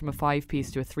gone down from a 5-piece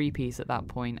to a 3-piece at that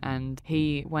point, and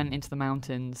he went into the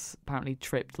mountains, apparently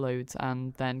tripped loads,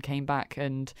 and then came back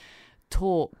and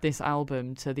taught this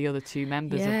album to the other two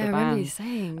members of the I band. remember you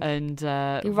saying. And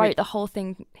he wrote the whole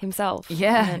thing himself.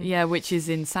 Yeah, which is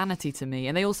insanity to me.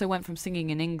 And they also went from singing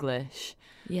in English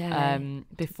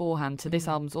beforehand to this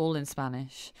album's all in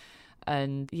Spanish.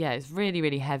 And yeah, it's really,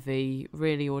 really heavy,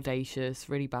 really audacious,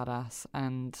 really badass,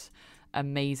 and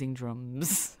amazing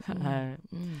drums.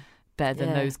 Better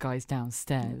than those guys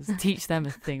downstairs. Teach them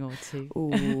a thing or two.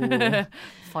 Ooh.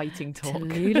 Fighting talk.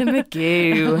 Tallulah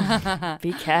McGoo.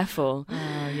 Be careful.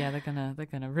 Oh yeah, they're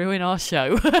gonna ruin our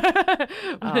show. But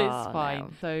it's fine. No.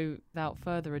 So without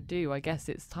further ado, I guess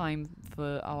it's time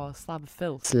for our slab of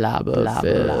filth. Slab of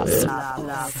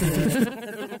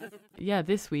filth. Yeah,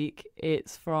 this week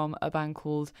it's from a band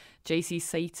called JC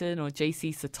Satan or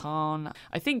JC Satan.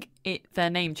 I think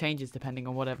their name changes depending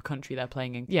on whatever country they're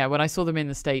playing in. Yeah, when I saw them in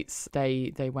the States,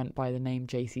 they went by the name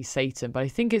JC Satan, but I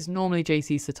think it's normally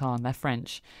JC Satan. They're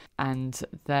French, and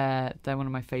they're one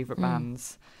of my favourite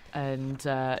bands. And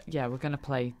yeah, we're going to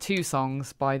play 2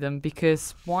 songs by them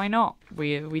because why not?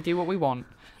 We do what we want.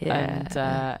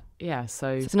 Yeah. And so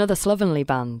It's another slovenly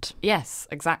band. yes,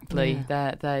 exactly.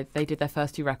 Yeah. They did their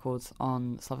first 2 records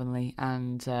on Slovenly,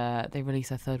 and they released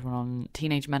their 3rd one on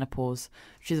Teenage Menopause,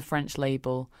 which is a French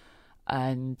label.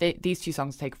 And these 2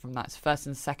 songs taken from that. It's first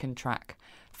and second track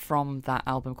from that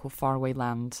album called Faraway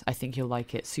Land. I think you'll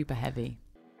like it. Super heavy.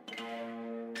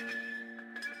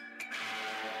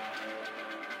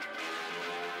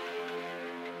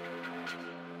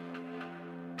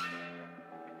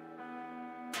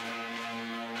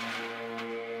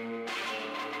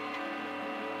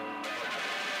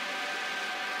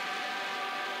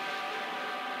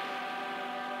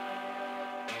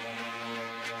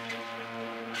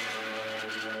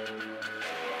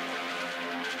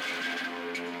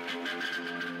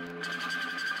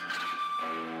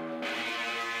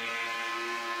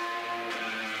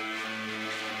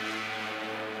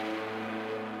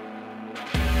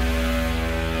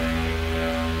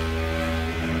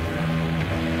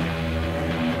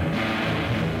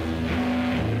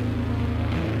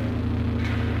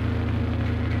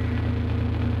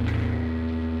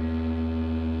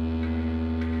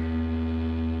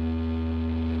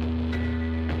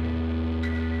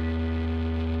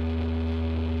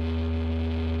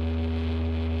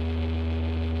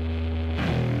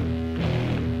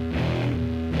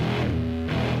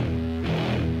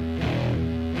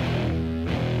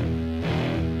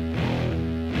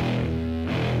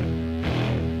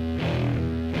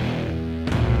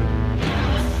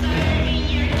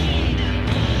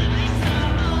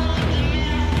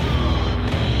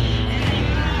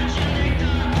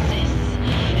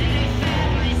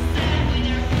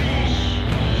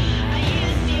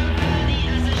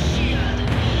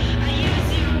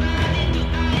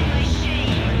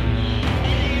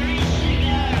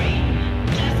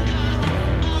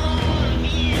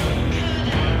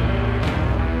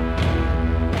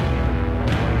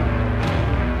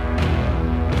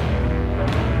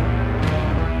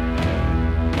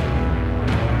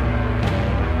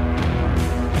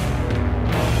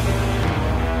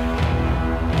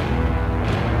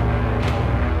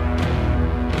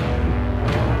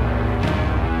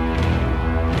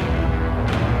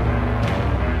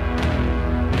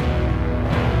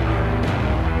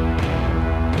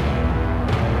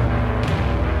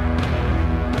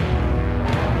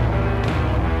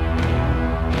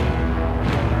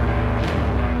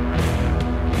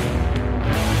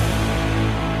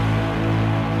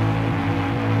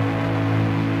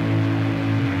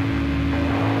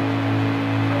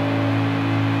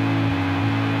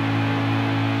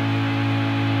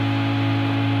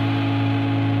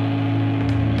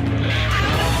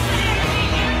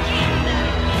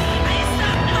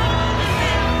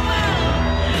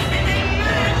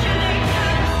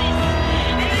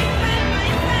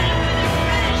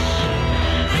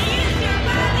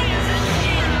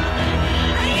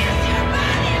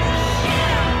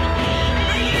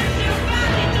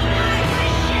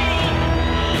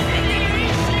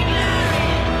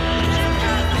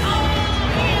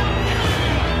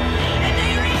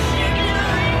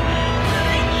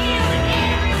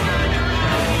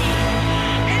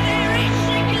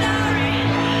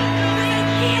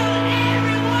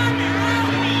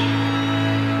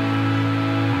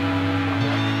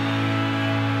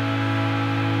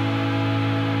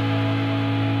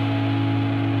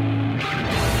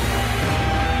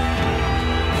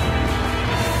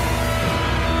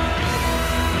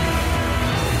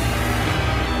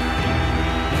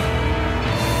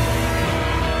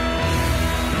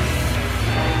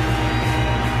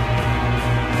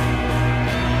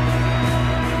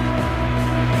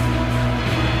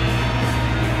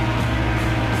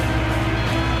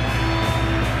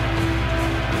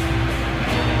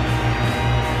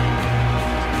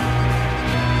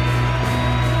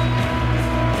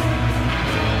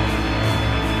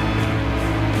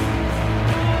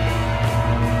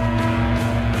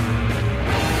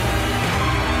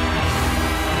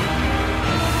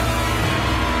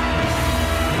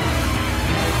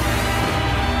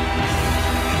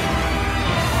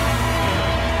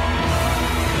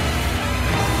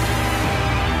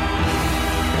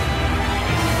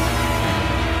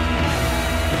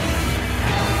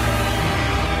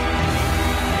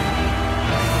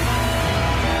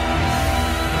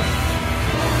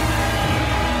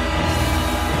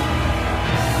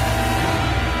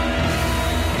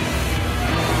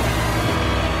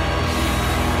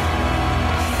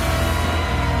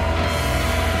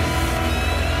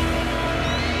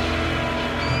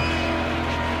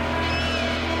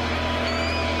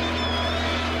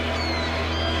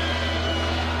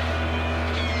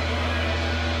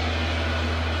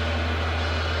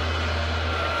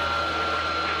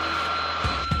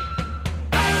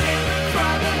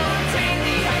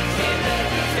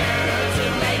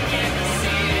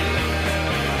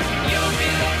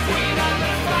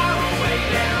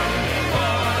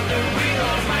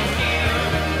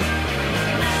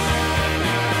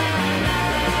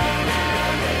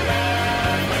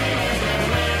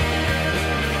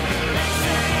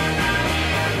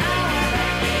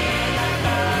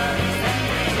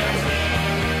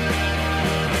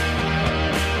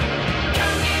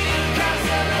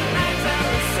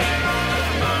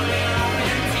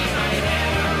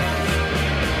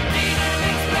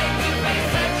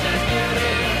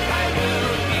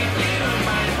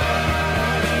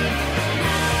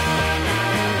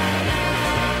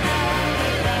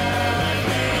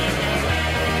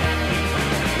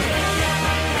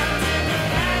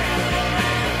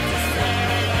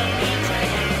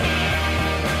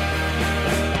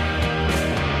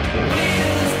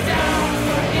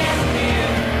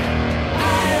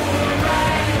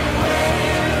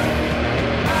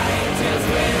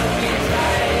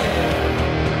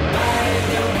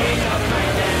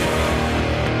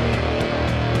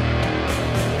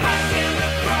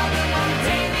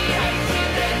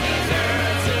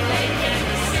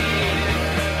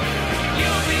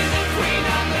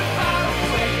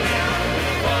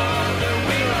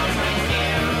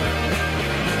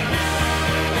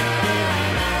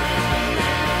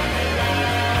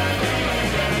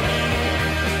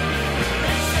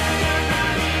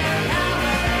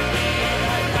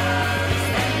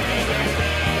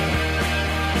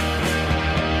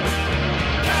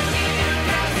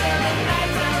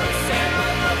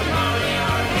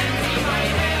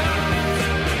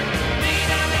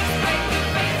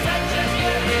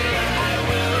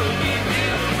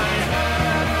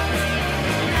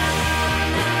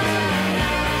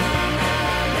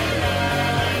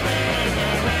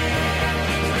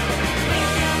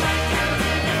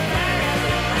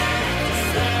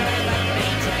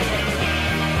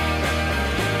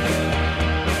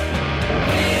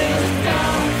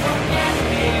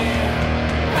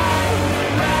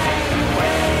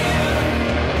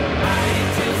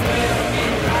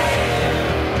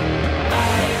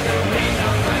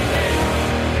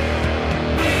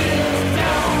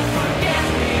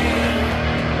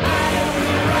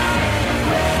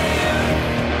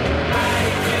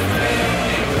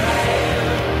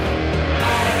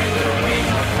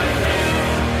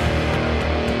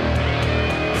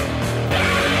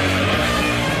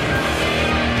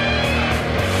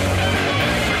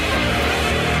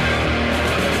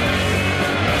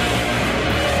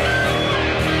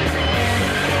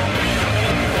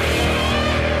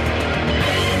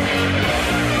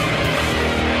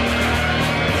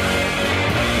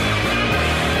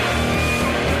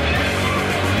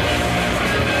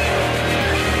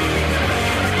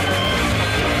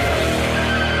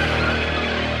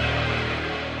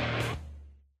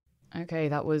 Okay,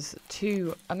 that was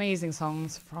 2 amazing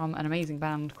songs from an amazing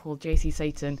band called JC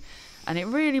Satan. And it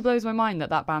really blows my mind that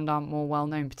that band aren't more well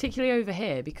known, particularly over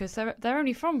here, because they're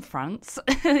only from France.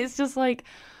 It's just like,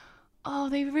 oh,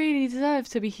 they really deserve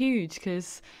to be huge,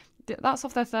 because that's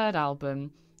off their 3rd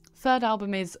album. 3rd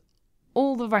album is,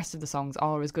 all the rest of the songs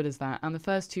are as good as that, and the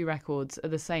first 2 records are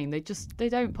the same. They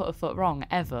don't put a foot wrong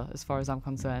ever, as far as I'm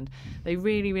concerned. They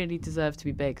really, really deserve to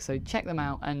be big. So check them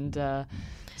out, and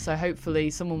so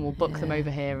hopefully someone will book them over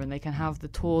here and they can have the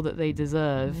tour that they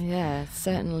deserve. Yeah,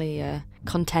 certainly a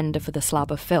contender for the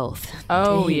Slab of Filth.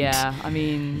 Oh Indeed. yeah, I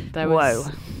mean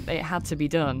it had to be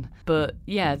done. But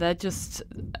yeah, they're just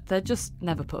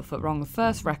never put a foot wrong. The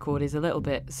first record is a little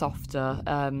bit softer.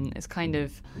 It's kind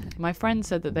of, my friend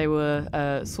said that they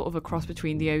were sort of a cross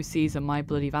between the OCs and My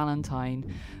Bloody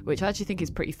Valentine, which I actually think is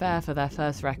pretty fair for their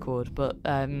first record. But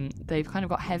they've kind of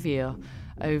got heavier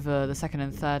over the 2nd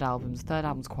and 3rd albums. 3rd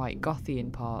album's quite gothy in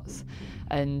parts,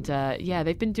 and yeah,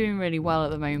 they've been doing really well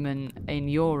at the moment in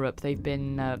Europe. They've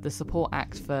been the support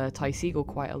act for Ty Segall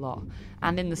quite a lot,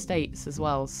 and in the States as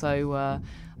well. So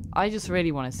I just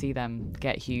really want to see them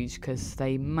get huge, because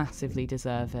they massively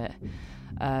deserve it.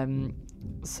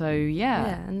 So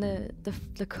yeah, and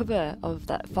the cover of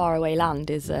that Faraway Land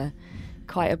is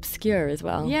quite obscure as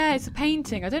well. Yeah, it's a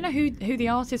painting. I don't know who the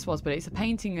artist was, but it's a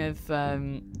painting of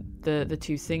the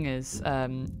 2 singers,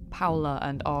 Paula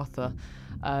and Arthur,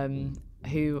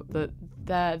 who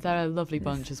they're a lovely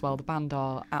bunch as well. The band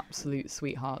are absolute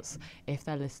sweethearts. If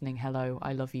they're listening, hello,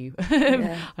 I love you.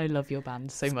 I love your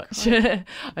band so much.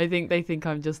 I think they think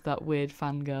I'm just that weird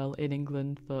fangirl in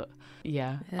England, but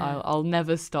yeah. I'll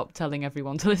never stop telling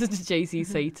everyone to listen to JC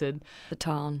Satan.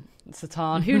 Satan.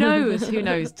 Who knows? Who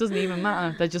knows? Doesn't even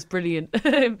matter. They're just brilliant.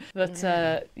 But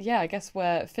yeah, I guess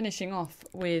we're finishing off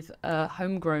with a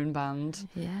homegrown band.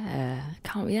 Yeah,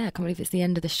 can't believe it's the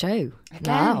end of the show. Again.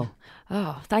 Wow.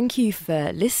 Oh, thank you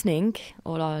for listening,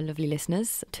 all our lovely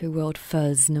listeners, to World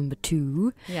Fuzz number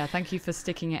 2. Yeah, thank you for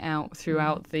sticking it out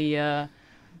throughout the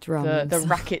Drums. the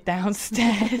racket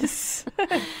downstairs.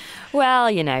 Well,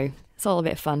 you know, it's all a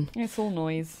bit of fun. It's all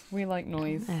noise. We like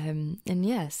noise. And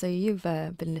yeah, so you've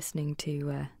been listening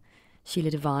to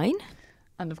Sheila Devine.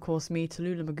 And of course me,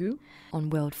 Tallulah Magoo. On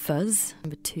World Fuzz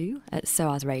number 2 at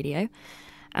SOAS Radio.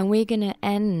 And we're going to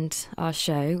end our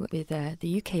show with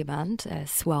the UK band,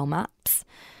 Swell Maps.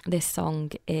 This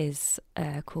song is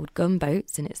called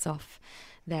Gunboats, and it's off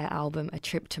their album A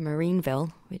Trip to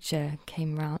Marineville, which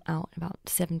came out in about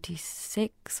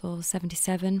 76 or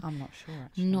 77. I'm not sure,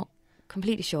 actually. Not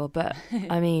completely sure, but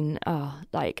I mean, I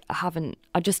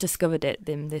just discovered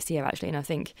them this year actually, and I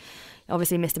think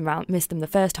obviously missed them the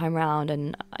first time round,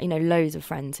 and you know, loads of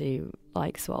friends who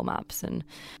like Swell Maps, and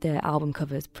the album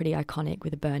cover is pretty iconic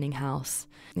with a burning house.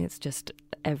 It's just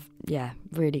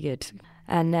really good.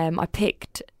 And I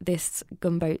picked this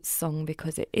Gunboats song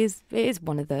because it is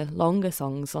one of the longer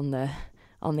songs on the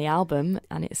album,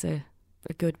 and it's a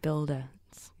good builder.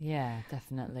 Yeah,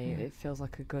 definitely. It feels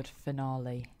like a good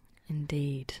finale.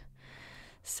 Indeed.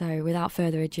 So without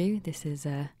further ado, this is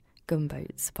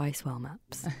Gunboats by Swell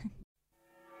Maps.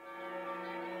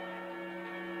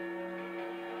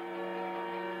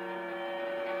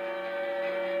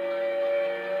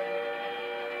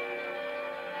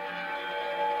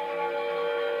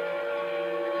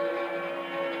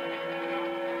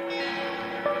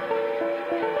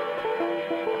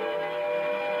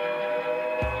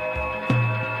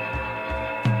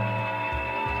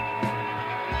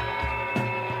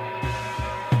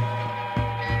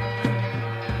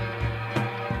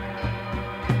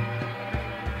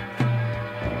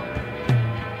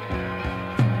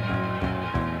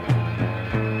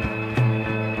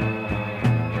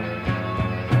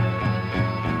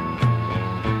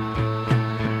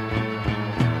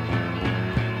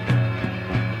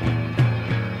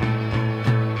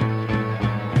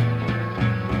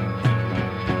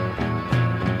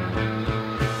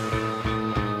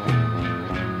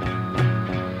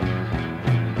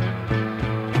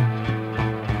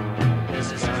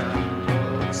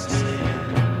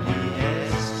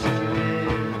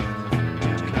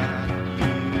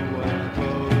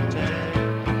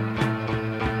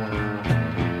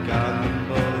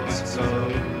 Gunboats go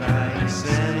like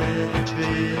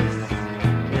cemeteries.